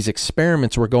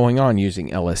experiments were going on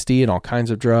using LSD and all kinds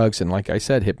of drugs and, like I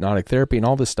said, hypnotic therapy and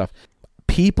all this stuff.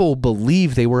 People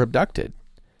believe they were abducted.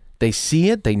 They see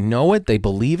it, they know it, they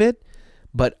believe it.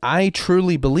 But I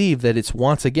truly believe that it's,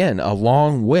 once again,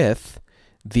 along with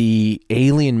the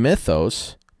alien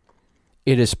mythos,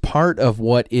 it is part of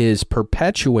what is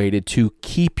perpetuated to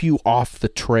keep you off the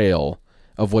trail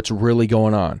of what's really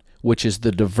going on, which is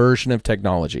the diversion of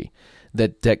technology.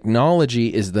 That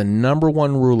technology is the number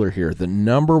one ruler here, the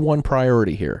number one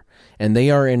priority here. And they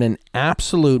are in an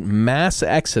absolute mass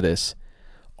exodus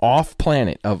off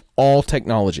planet of all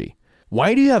technology.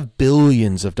 Why do you have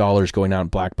billions of dollars going out in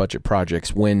black budget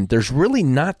projects when there's really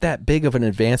not that big of an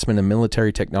advancement in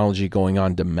military technology going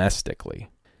on domestically?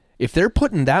 If they're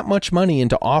putting that much money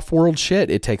into off-world shit,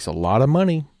 it takes a lot of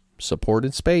money.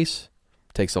 Supported space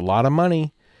takes a lot of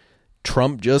money.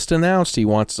 Trump just announced he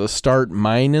wants to start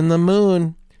mining the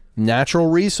moon,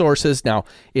 natural resources. Now,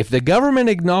 if the government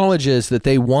acknowledges that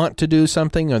they want to do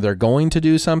something or they're going to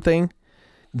do something,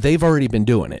 they've already been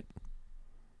doing it.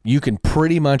 You can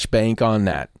pretty much bank on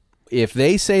that. If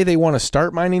they say they want to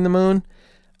start mining the moon,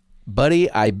 buddy,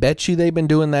 I bet you they've been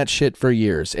doing that shit for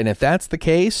years. And if that's the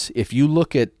case, if you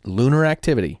look at lunar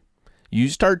activity, you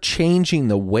start changing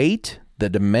the weight, the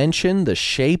dimension, the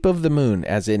shape of the moon,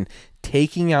 as in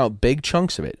taking out big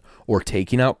chunks of it or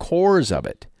taking out cores of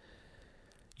it,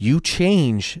 you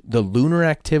change the lunar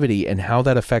activity and how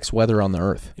that affects weather on the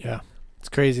Earth. Yeah. It's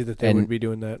crazy that they would be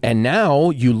doing that. And now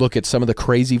you look at some of the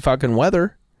crazy fucking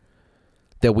weather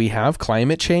that we have,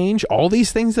 climate change, all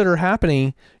these things that are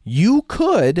happening. You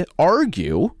could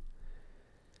argue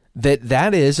that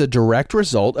that is a direct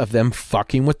result of them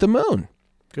fucking with the moon.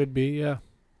 Could be, yeah.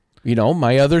 You know,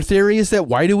 my other theory is that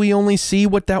why do we only see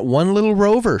what that one little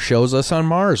rover shows us on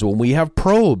Mars when we have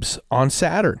probes on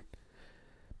Saturn?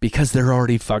 Because they're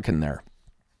already fucking there.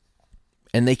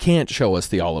 And they can't show us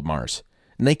the all of Mars.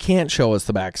 And they can't show us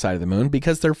the backside of the moon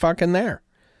because they're fucking there.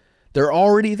 They're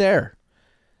already there.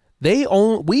 We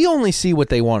only see what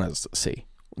they want us to see.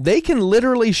 They can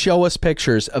literally show us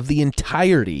pictures of the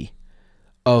entirety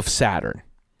of Saturn,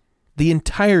 the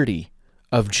entirety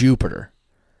of Jupiter.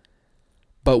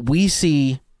 But we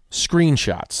see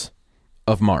screenshots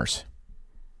of Mars,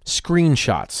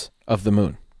 screenshots of the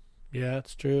moon. Yeah,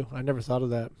 it's true. I never thought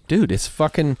of that. Dude, it's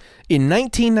fucking... In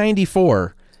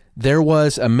 1994, there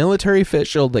was a military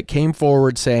official that came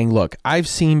forward saying, look, I've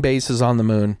seen bases on the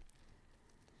moon.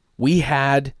 We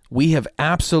have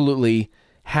absolutely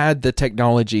had the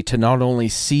technology to not only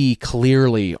see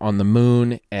clearly on the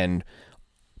moon and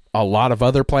a lot of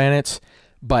other planets,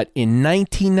 but in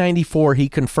 1994, he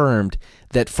confirmed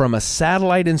that from a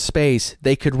satellite in space,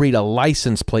 they could read a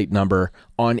license plate number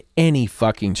on any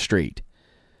fucking street.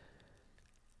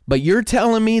 But you're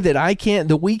telling me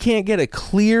that we can't get a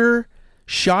clear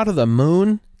shot of the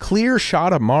moon, clear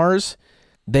shot of Mars?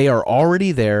 They are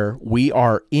already there. We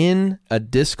are in a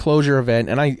disclosure event,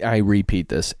 and I repeat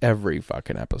this every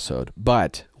fucking episode,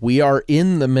 but we are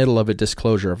in the middle of a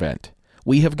disclosure event.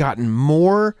 We have gotten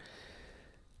more...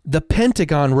 The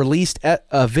Pentagon released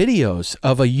videos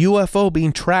of a UFO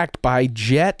being tracked by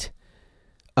jet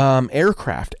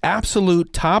aircraft,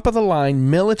 absolute top-of-the-line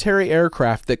military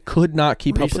aircraft that could not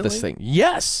keep up with this thing.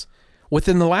 Yes,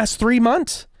 within the last 3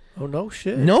 months. Oh, no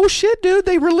shit. No shit, dude.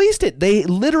 They released it. They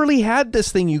literally had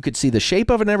this thing. You could see the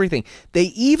shape of it and everything. They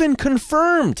even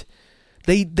confirmed.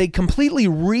 They completely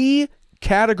recategorized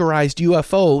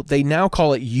UFO. They now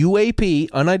call it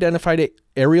UAP, unidentified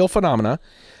aerial phenomena.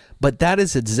 But that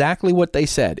is exactly what they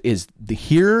said, is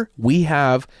here we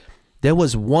have, there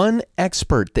was one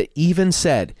expert that even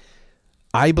said,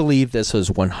 I believe this is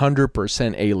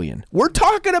 100% alien. We're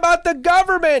talking about the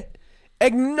government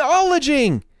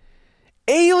acknowledging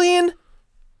alien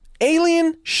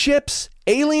ships,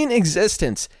 alien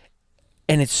existence,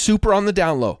 and it's super on the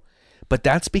down low. But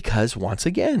that's because, once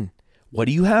again, what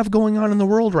do you have going on in the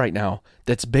world right now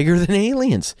that's bigger than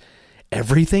aliens?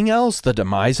 Everything else, the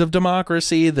demise of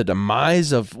democracy, the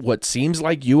demise of what seems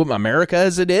like America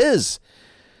as it is.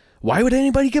 Why would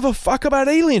anybody give a fuck about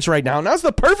aliens right now? Now's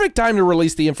the perfect time to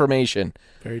release the information.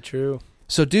 Very true.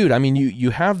 So, dude, I mean, you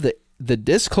have the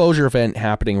disclosure event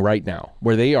happening right now,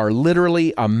 where they are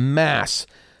literally a mass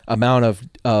amount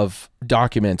of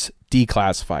documents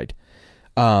declassified.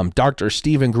 Dr.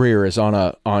 Stephen Greer is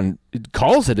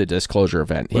calls it a disclosure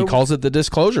event. He calls it the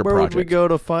Disclosure Project. Where would we go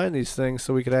to find these things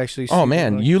so we could actually see? Oh,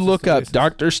 man, you look up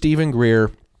Dr. Stephen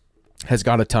Greer has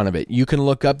got a ton of it. You can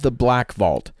look up the Black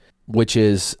Vault. which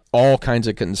is all kinds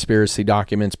of conspiracy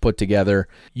documents put together.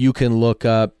 You can look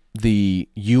up the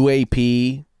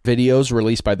UAP videos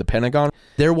released by the Pentagon.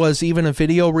 There was even a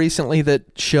video recently that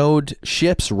showed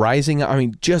ships rising. I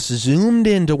mean, just zoomed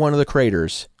into one of the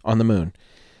craters on the moon.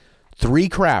 3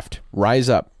 craft rise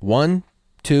up. 1,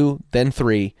 2, then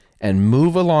 3, and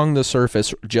move along the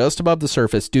surface, just above the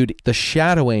surface. Dude, the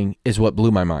shadowing is what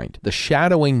blew my mind. The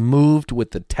shadowing moved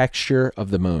with the texture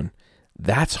of the moon.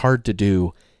 That's hard to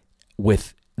do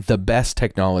with the best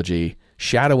technology.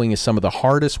 Shadowing is some of the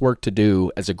hardest work to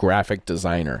do as a graphic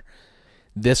designer.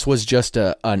 This was just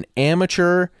an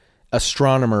amateur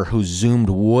astronomer who zoomed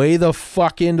way the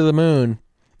fuck into the moon.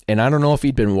 And I don't know if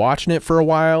he'd been watching it for a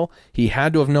while. He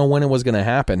had to have known when it was going to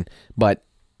happen. But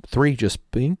 3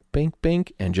 just bink, bink,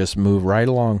 bink, and just move right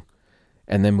along.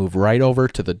 And then move right over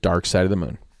to the dark side of the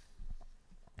moon.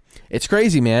 It's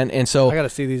crazy, man. And so I got to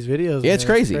see these videos. Yeah, it's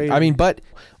crazy. I mean, but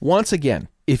once again,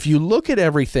 if you look at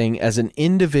everything as an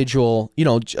individual, you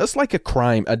know, just like a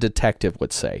crime, a detective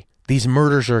would say, these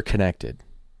murders are connected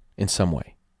in some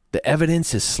way. The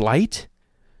evidence is slight,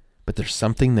 but there's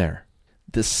something there.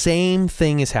 The same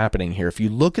thing is happening here. If you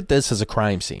look at this as a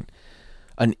crime scene,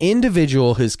 an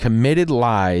individual has committed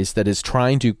lies that is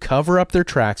trying to cover up their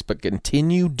tracks but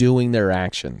continue doing their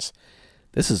actions.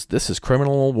 This is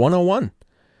criminal 101.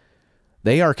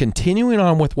 They are continuing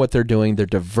on with what they're doing. They're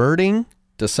diverting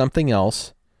to something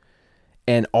else.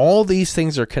 And all these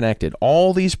things are connected.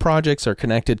 All these projects are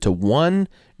connected to one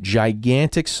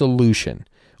gigantic solution,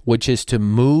 which is to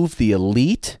move the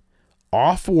elite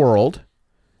off-world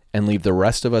and leave the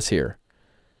rest of us here.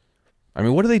 I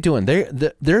mean, what are they doing?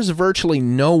 There's virtually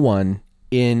no one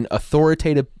in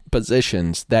authoritative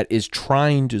positions that is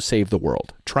trying to save the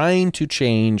world, trying to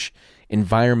change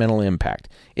environmental impact.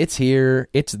 It's here,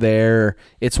 it's there,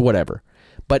 it's whatever.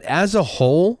 But as a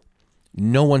whole,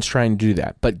 no one's trying to do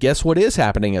that. But guess what is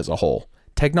happening as a whole?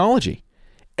 Technology.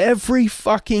 Every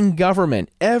fucking government,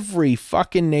 every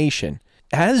fucking nation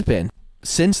has been,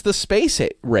 since the space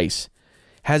race,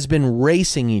 has been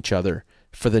racing each other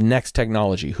for the next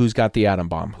technology. Who's got the atom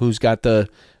bomb? Who's got the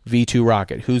V2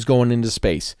 rocket? Who's going into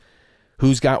space?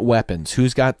 Who's got weapons?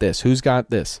 Who's got this? Who's got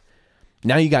this?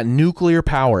 Now you got nuclear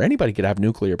power. Anybody could have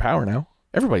nuclear power now.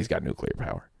 Everybody's got nuclear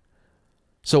power.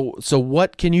 So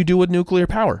what can you do with nuclear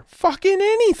power? Fucking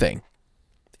anything.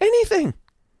 Anything.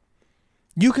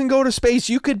 You can go to space.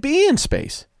 You could be in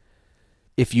space.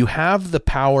 If you have the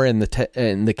power and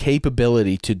the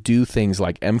capability to do things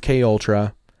like MK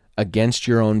Ultra against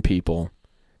your own people,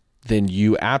 then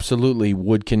you absolutely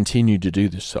would continue to do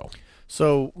this.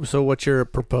 So what you're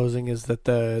proposing is that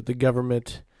the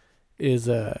government is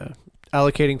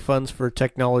allocating funds for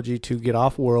technology to get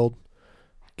off world,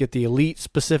 get the elite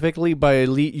specifically. By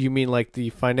elite, you mean like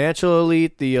the financial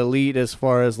elite, the elite as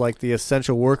far as like the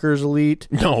essential workers elite?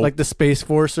 No. Like the Space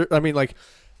Force? I mean, like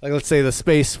let's say the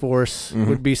Space Force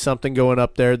would be something going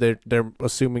up there. They're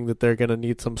assuming that they're going to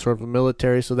need some sort of a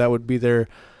military, so that would be their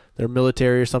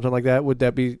military or something like that. Would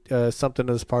that be something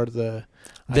as part of the...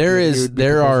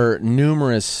 There are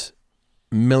numerous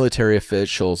military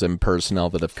officials and personnel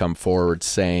that have come forward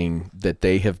saying that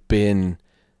they have been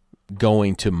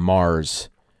going to Mars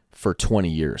for 20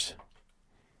 years.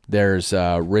 There's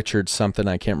Richard something,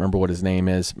 I can't remember what his name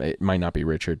is. It might not be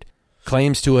Richard.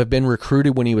 Claims to have been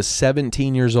recruited when he was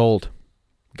 17 years old.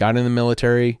 Got in the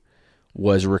military,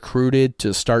 was recruited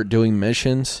to start doing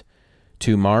missions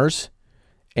to Mars,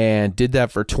 and did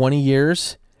that for 20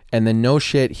 years. And then no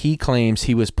shit, he claims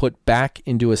he was put back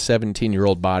into a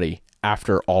 17-year-old body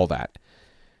after all that.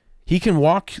 He can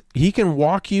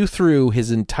walk you through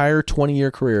his entire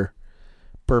 20-year career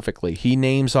perfectly. He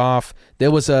names off,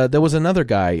 there was another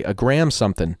guy, a Graham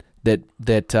something,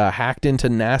 that hacked into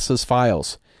NASA's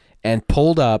files and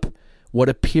pulled up what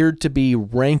appeared to be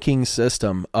ranking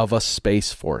system of a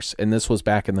space force. And this was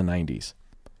back in the 90s.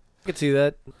 I could see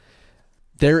that.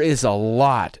 There is a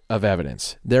lot of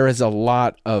evidence. There is a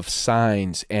lot of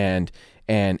signs and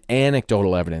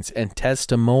anecdotal evidence and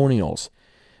testimonials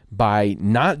by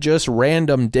not just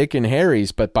random Dick and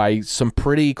Harrys, but by some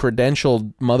pretty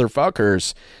credentialed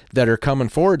motherfuckers that are coming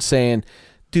forward saying,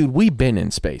 dude, we've been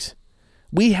in space.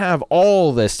 We have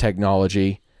all this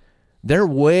technology. They're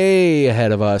way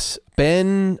ahead of us.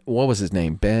 Ben, what was his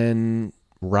name? Ben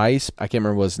Rice, I can't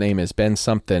remember what his name is. Ben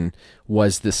something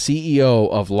was the CEO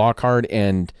of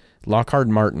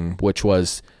Lockheed Martin, which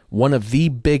was one of the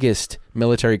biggest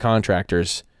military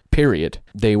contractors, period.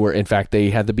 They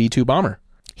had the B-2 bomber.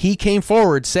 He came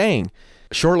forward saying,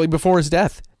 shortly before his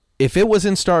death, if it was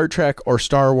in Star Trek or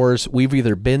Star Wars, we've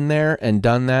either been there and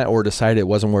done that or decided it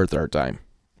wasn't worth our time.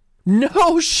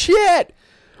 No shit!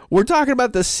 We're talking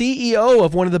about the CEO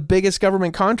of one of the biggest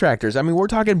government contractors. I mean, we're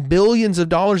talking billions of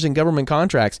dollars in government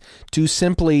contracts to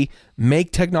simply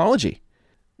make technology.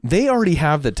 They already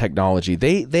have the technology.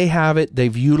 They have it.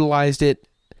 They've utilized it.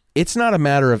 It's not a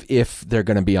matter of if they're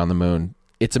going to be on the moon.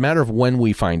 It's a matter of when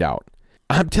we find out.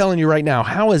 I'm telling you right now,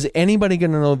 how is anybody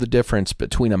going to know the difference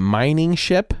between a mining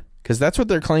ship? Because that's what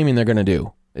they're claiming they're going to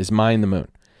do, is mine the moon.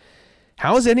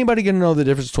 How is anybody going to know the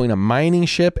difference between a mining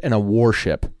ship and a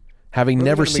warship, having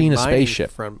never seen a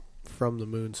spaceship? From the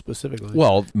moon specifically.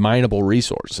 Well, mineable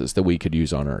resources that we could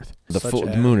use on Earth.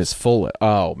 The moon is full of,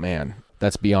 oh man,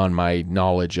 that's beyond my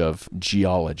knowledge of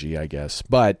geology, I guess.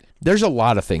 But there's a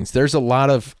lot of things. There's a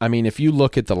lot of, I mean, if you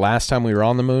look at the last time we were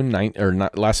on the moon,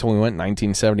 last time we went,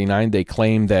 1979, they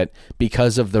claimed that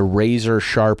because of the razor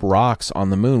sharp rocks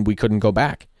on the moon, we couldn't go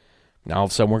back. Now all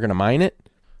of a sudden we're going to mine it.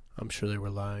 I'm sure they were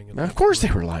lying. Of course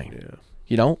they were lying. Yeah.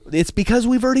 You know, it's because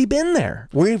we've already been there.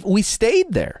 We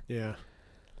stayed there. Yeah.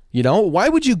 You know, why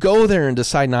would you go there and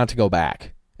decide not to go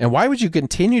back? And why would you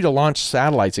continue to launch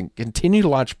satellites and continue to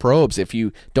launch probes if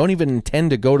you don't even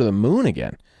intend to go to the moon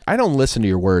again? I don't listen to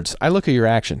your words. I look at your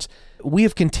actions. We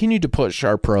have continued to push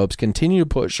our probes, continue to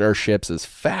push our ships as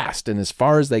fast and as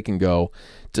far as they can go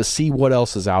to see what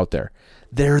else is out there.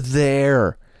 They're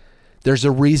there. There's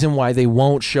a reason why they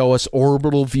won't show us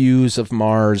orbital views of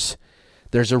Mars.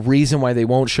 There's a reason why they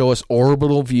won't show us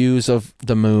orbital views of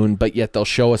the moon, but yet they'll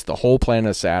show us the whole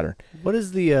planet of Saturn. What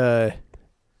is the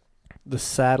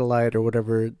satellite or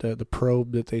whatever, the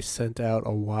probe that they sent out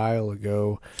a while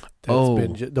ago? That's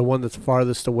been the one that's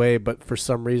farthest away, but for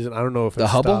some reason, I don't know if it's the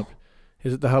Hubble. Stopped.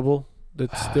 Is it the Hubble?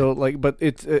 That's still like, but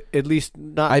it's at least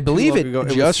not. I believe it ago.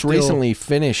 just recently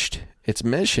finished its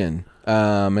mission.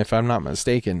 If I'm not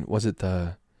mistaken, was it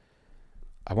the?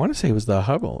 I want to say it was the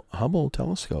Hubble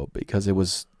telescope because it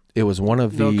was one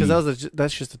of the. No, because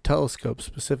that's just a telescope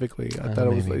specifically. I thought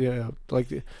it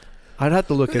was I'd have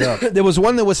to look it up. There was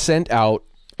one that was sent out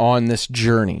on this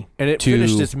journey, and it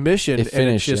finished its mission.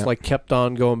 It just like kept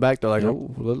on going back. They're like,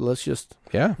 let's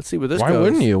see what this. Why goes.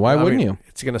 wouldn't you? Why wouldn't you?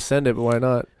 It's gonna send it, but why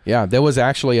not? Yeah, there was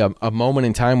actually a moment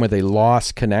in time where they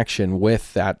lost connection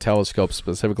with that telescope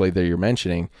specifically that you're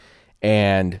mentioning,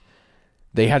 and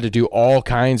they had to do all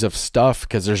kinds of stuff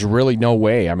because there's really no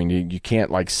way. I mean, you can't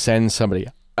like send somebody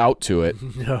out to it.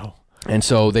 No. And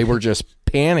so they were just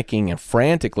panicking and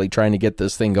frantically trying to get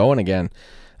this thing going again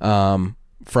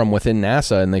from within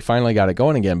NASA, and they finally got it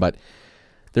going again. But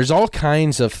there's all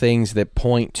kinds of things that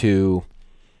point to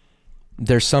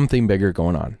there's something bigger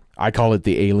going on. I call it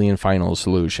the alien final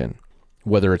solution.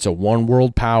 Whether it's a one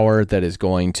world power that is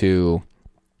going to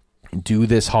do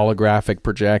this holographic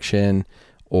projection,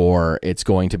 or it's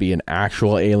going to be an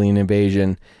actual alien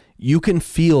invasion, you can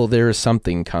feel there is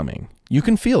something coming. You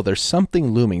can feel there's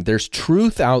something looming. There's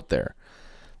truth out there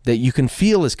that you can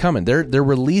feel is coming. They're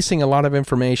releasing a lot of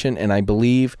information, and I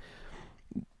believe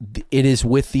it is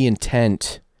with the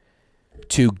intent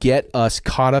to get us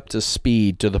caught up to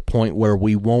speed to the point where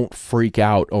we won't freak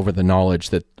out over the knowledge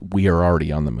that we are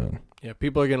already on the moon. Yeah,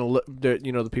 people are going to look,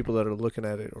 the people that are looking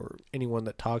at it, or anyone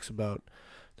that talks about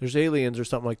there's aliens or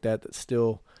something like that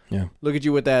still look at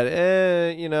you with that,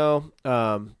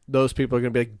 those people are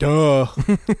going to be like, duh,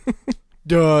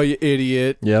 duh, you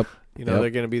idiot. Yep. They're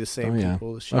going to be the same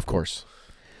people. Of course.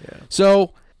 Yeah.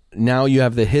 So now you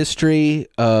have the history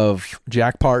of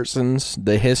Jack Parsons,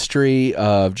 the history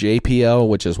of JPL,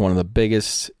 which is one of the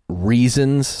biggest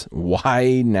reasons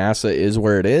why NASA is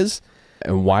where it is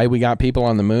and why we got people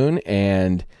on the moon.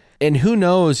 And who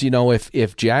knows,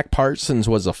 if Jack Parsons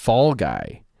was a fall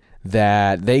guy,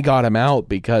 that they got him out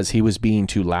because he was being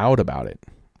too loud about it.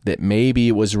 That maybe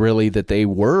it was really that they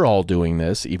were all doing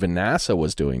this, even NASA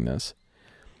was doing this,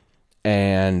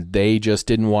 and they just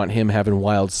didn't want him having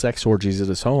wild sex orgies at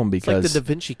his home because... It's like the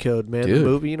Da Vinci Code, man, the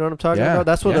movie, you know what I'm talking about?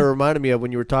 That's what they reminded me of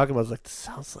when you were talking about. I was like, this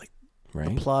sounds like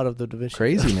the plot of the Da Vinci Code.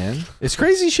 Crazy, man. It's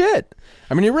crazy shit.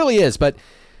 I mean, it really is, but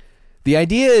the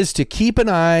idea is to keep an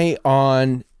eye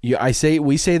on...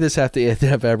 We say this at the end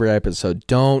of every episode,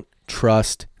 don't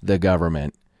trust the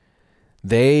government.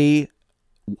 They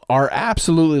are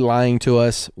absolutely lying to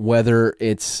us, whether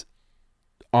it's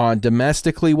on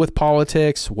domestically with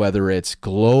politics, whether it's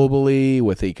globally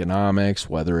with economics,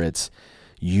 whether it's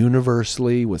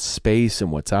universally with space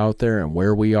and what's out there and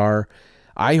where we are.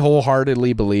 I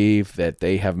wholeheartedly believe that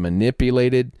they have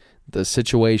manipulated the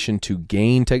situation to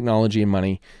gain technology and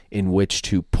money in which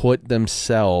to put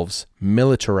themselves,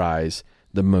 militarize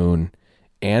the moon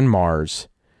and Mars,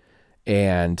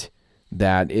 and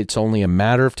that it's only a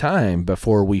matter of time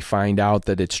before we find out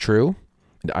that it's true.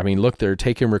 I mean, look, they're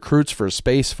taking recruits for a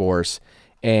Space Force,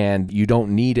 and you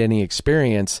don't need any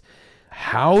experience.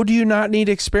 How do you not need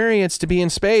experience to be in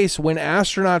space when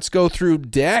astronauts go through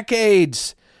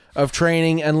decades of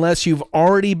training unless you've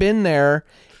already been there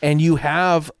and you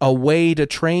have a way to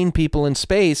train people in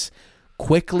space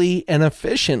quickly and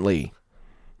efficiently?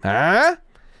 Huh?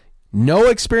 No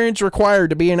experience required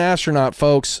to be an astronaut,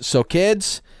 folks. So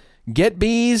kids, get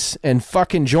B's and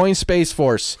fucking join Space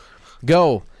Force.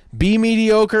 Go. Be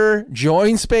mediocre,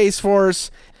 join Space Force.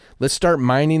 Let's start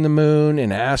mining the moon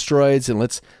and asteroids, and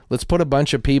let's put a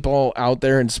bunch of people out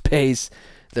there in space.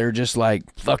 They're just like,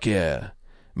 fuck yeah,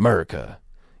 America.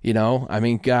 You know, I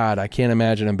mean, God, I can't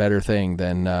imagine a better thing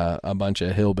than a bunch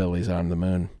of hillbillies on the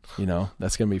moon. You know,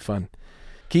 that's going to be fun.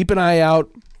 Keep an eye out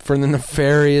for the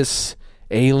nefarious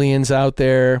aliens out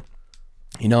there.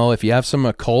 You know, if you have some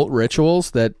occult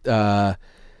rituals that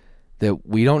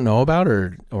we don't know about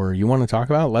or you want to talk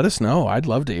about, let us know. I'd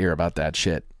love to hear about that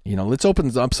shit. You know, let's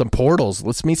open up some portals.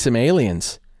 Let's meet some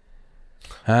aliens.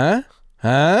 Huh?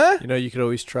 You know, you could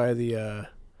always try the,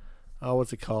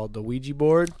 what's it called? The Ouija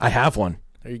board? I have one.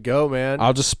 There you go, man.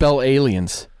 I'll just spell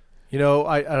aliens. You know,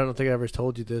 I don't think I ever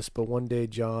told you this, but one day,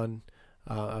 John,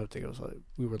 I think it was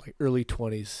we were like early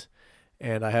 20s,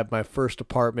 and I had my first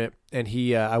apartment, and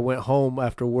I went home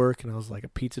after work, and I was like a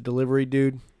pizza delivery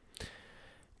dude,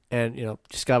 and, you know,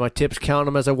 just got my tips, counting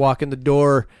them as I walk in the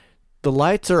door. The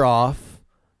lights are off.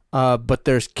 But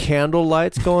there's candle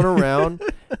lights going around,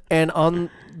 and on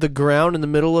the ground in the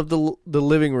middle of the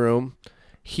living room,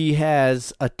 he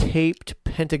has a taped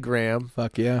pentagram.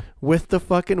 Fuck yeah. With the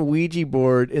fucking Ouija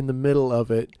board in the middle of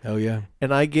it. Hell yeah.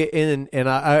 And I get in, and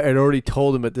I had already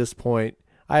told him at this point,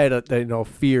 I had a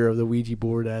fear of the Ouija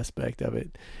board aspect of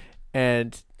it.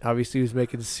 And obviously he was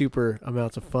making super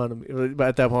amounts of fun of me. But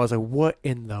at that point I was like, what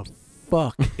in the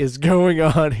fuck is going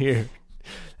on here?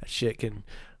 That shit can...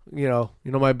 You know,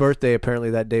 my birthday, apparently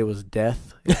that day was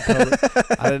death.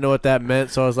 I didn't know what that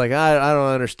meant, so I was like, I don't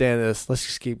understand this. Let's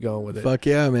just keep going with it. Fuck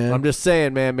yeah, man. I'm just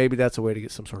saying, man, maybe that's a way to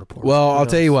get some sort of portal. Well, I'll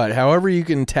tell you what, however you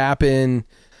can tap in,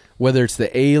 whether it's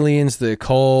the aliens, the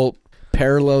occult,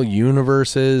 parallel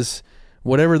universes,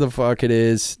 whatever the fuck it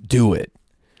is, do it.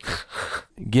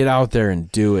 Get out there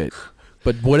and do it.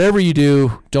 But whatever you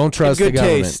do, don't trust the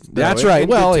government. Taste, that's right.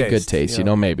 Well, in good taste, you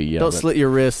know, maybe. You don't slit your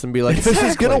wrists and be like, this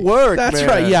is going to work. That's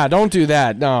right. Yeah, don't do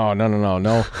that. No.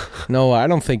 I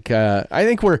don't think, I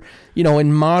think we're, you know,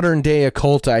 in modern day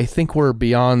occult, I think we're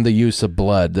beyond the use of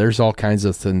blood. There's all kinds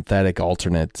of synthetic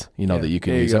alternates, you know, that you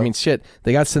can use. I mean, shit,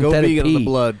 they got synthetic pee. Go vegan on the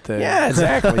blood thing. Yeah,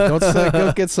 exactly.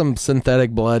 Go get some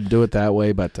synthetic blood, do it that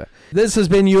way. But this has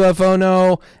been UFO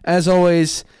No. As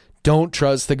always, don't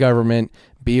trust the government.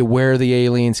 Be aware of the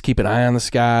aliens. Keep an eye on the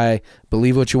sky.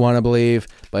 Believe what you want to believe.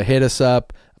 But hit us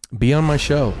up. Be on my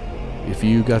show. If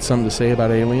you got something to say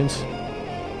about aliens,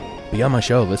 be on my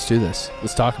show. Let's do this.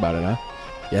 Let's talk about it, huh?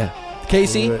 Yeah.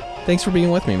 Casey, thanks for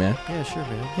being with me, man. Yeah, sure,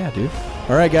 man. Yeah, dude.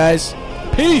 All right, guys.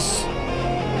 Peace.